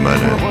uma boa semana.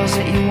 What was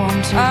it you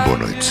wanted? Boa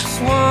noite.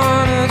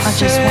 I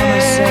just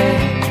wanna say,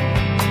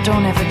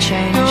 don't ever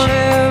change.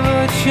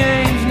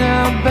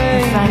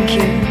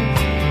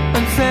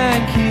 And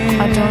thank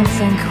you. I don't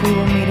think we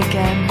will meet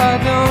again.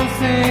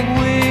 And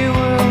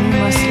we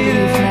must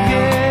leave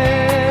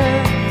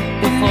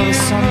now, before the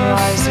sun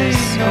rises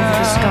over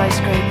the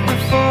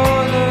skyscrapers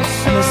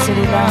and the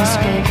city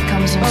landscape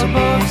comes into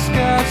being.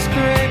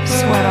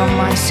 Sweat on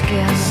my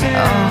skin.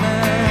 Oh,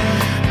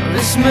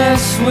 This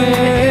mess we're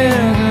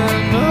in,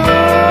 and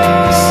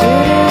the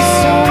city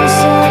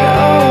sunset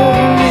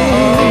over me.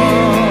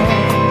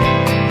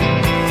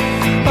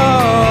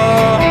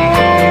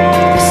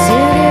 The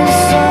city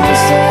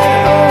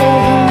sunset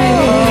over me.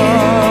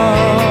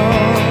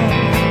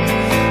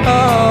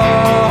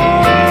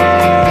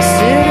 The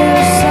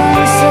city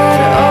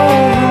sunset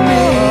over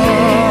me.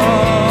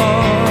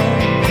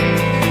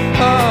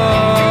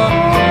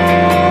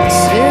 The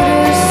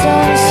city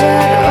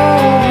sunset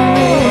over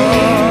me.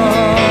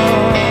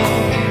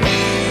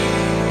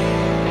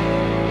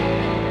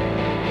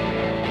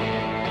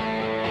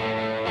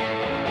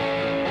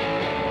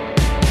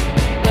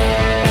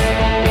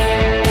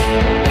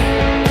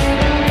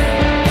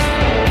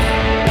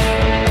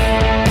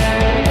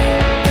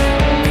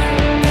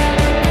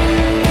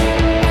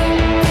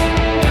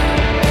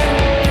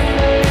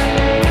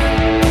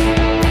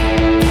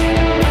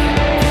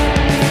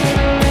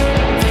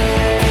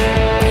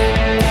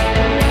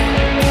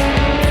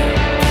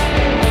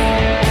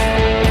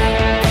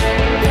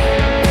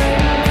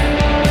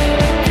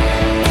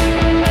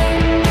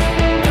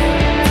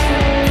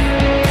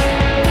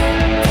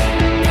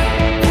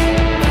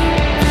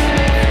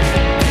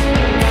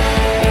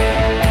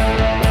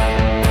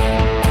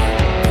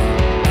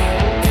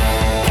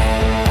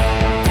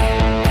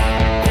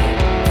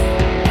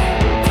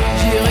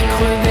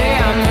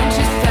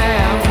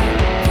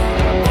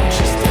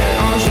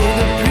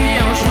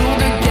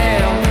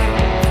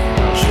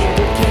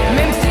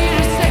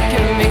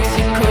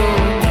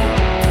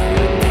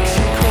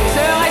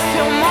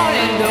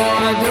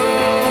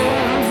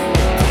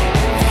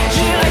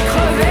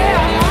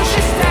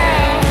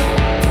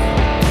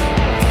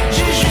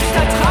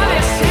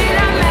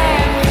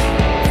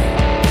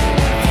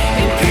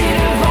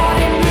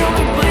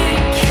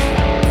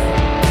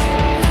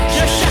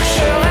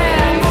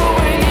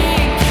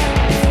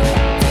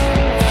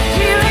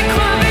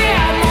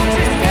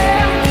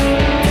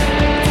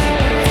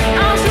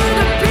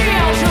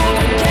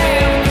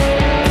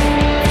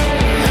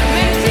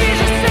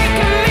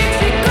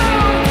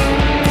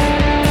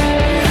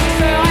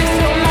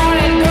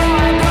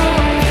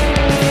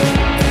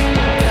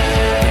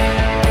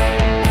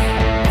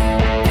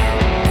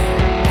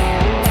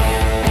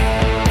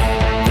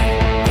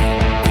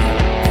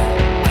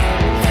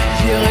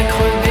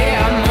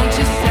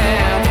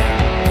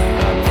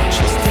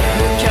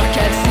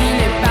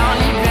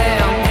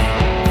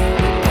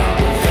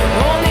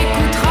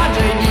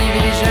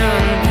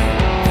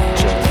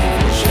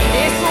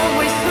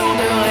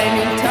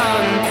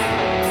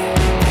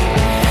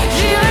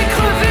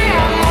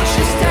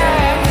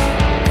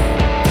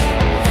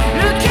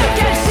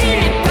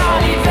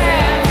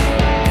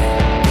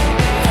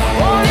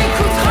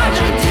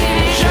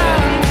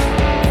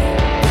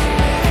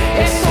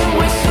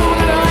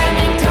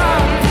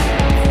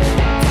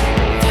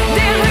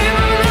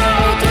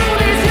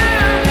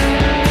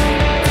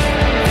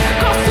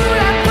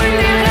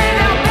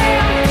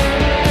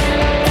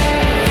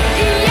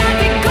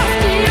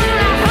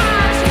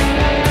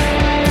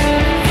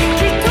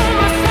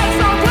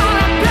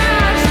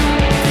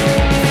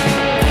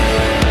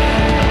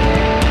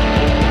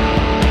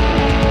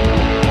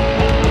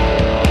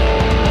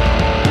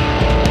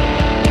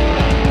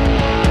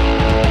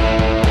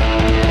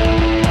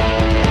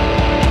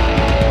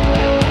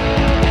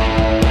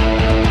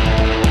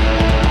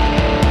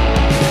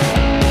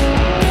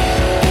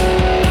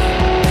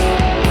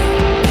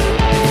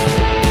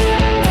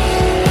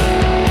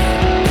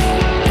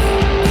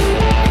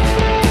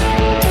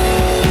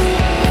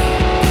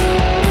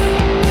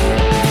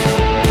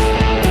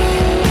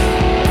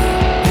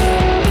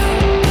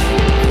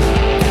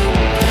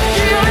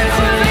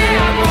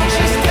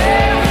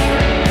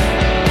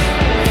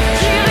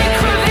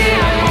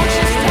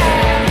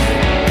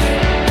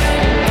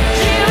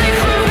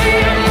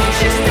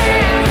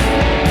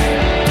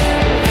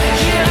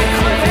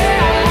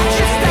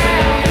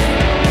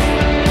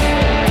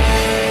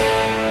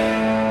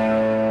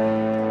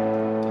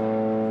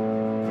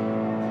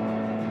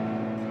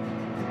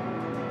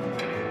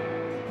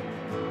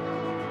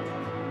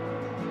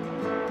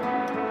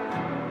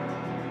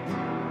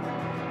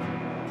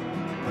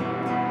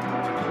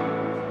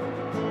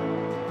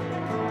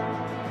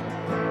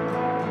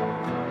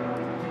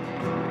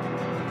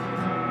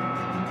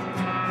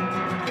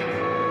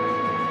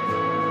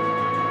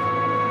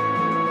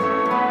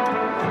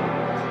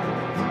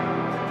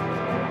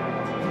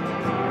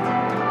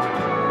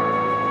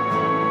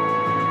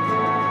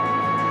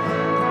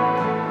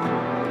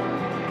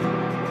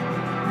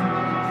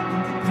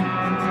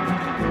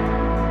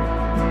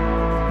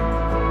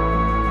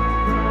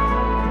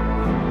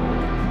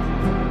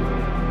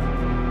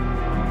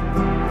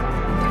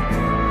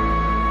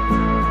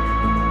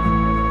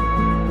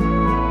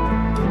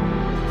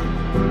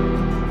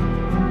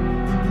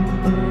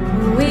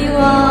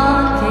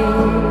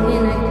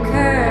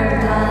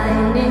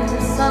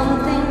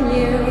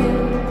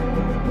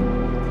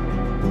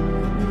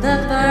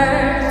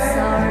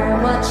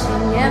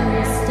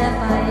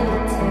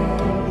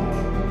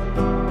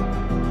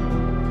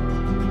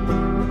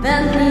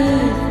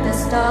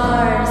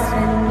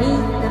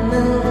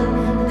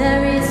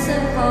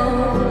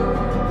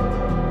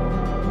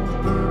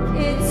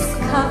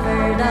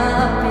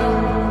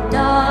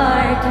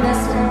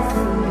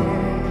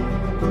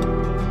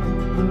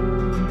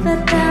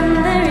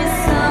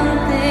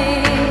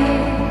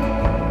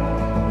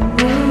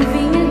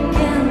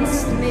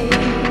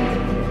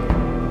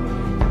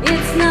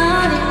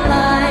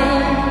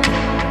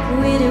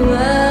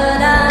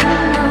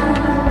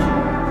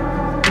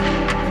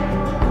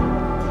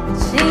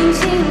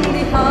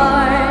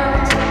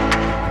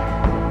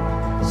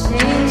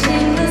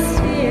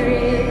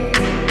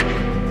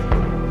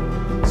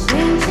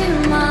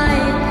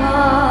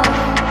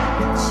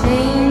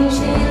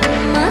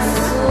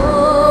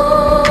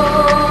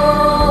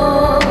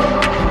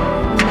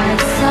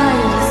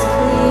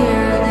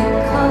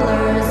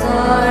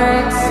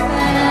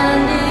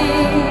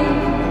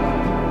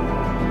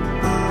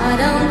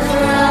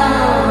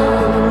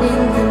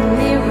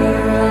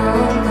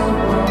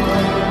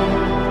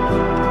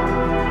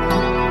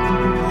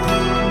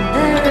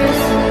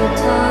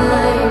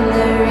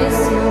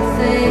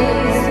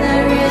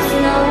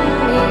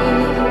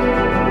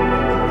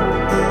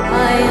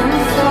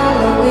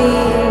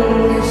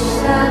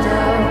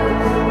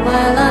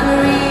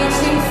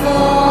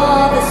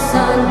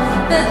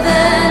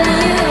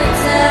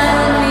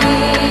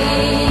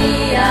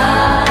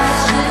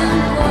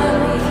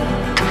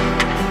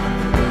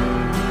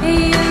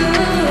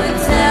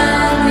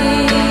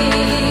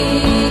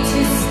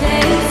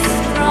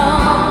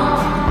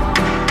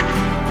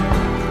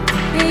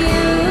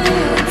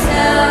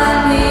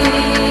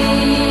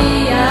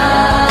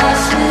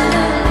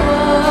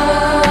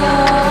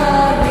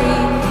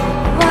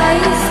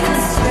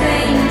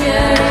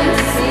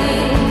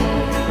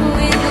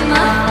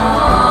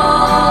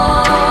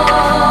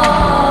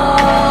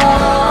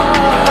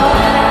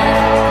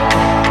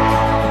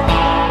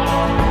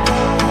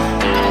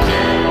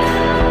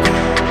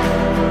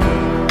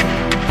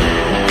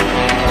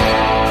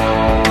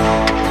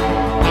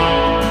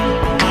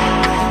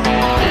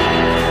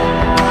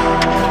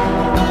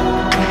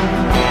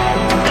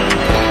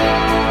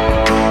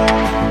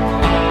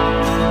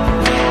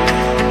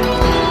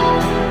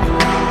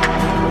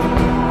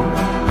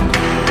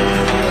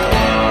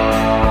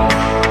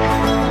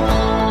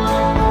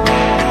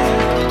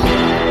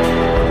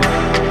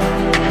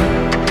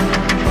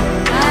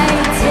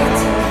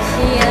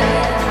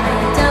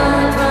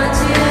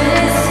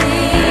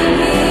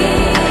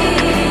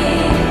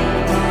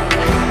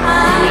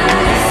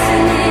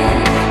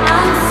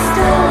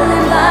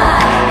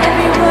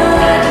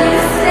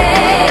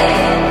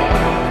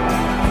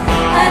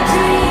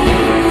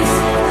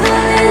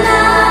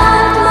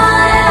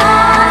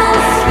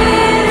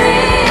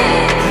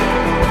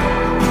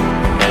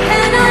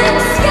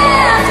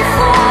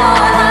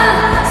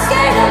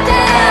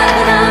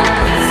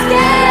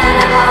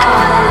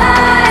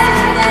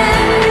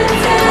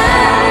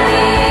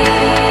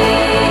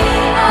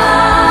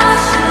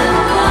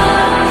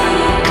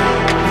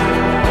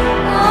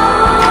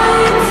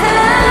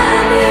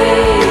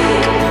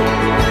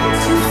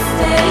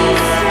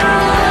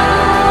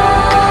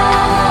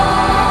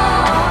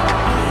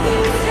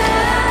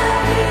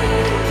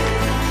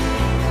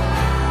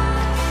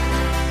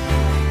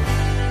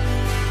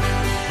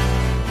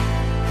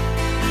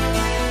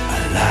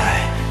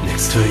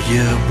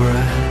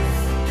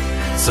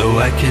 breath, so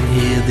I can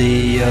hear the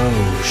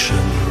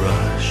ocean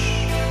rush.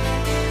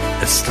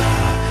 A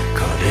star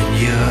caught in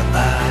your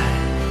eye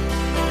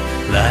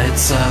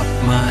lights up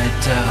my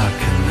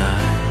darker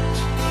night.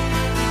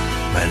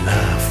 My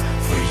love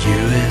for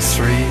you is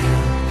real,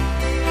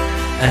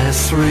 as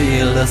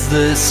real as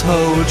this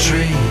whole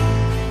dream.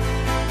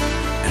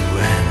 And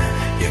when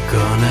you're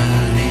gonna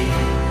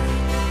leave,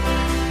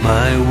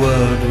 my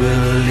world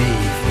will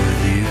leave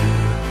with you.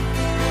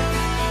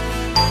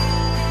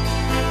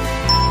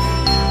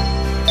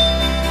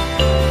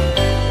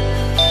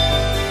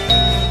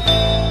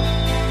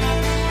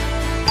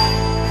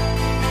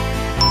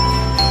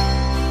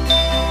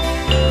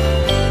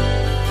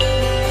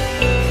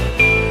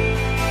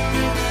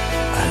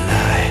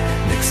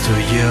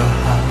 Your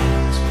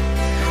heart,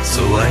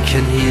 so I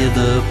can hear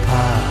the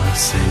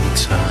passing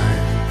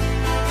time.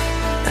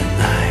 A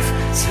knife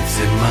sits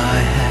in my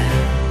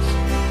hand,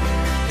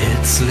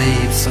 it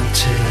sleeps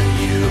until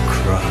you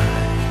cry.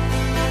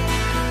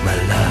 My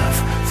love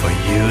for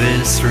you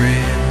is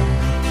real,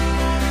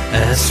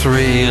 as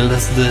real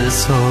as this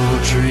whole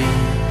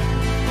dream.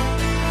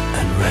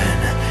 And when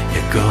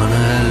you're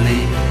gonna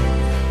leave,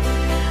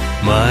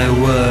 my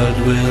world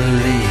will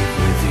leave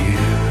with you.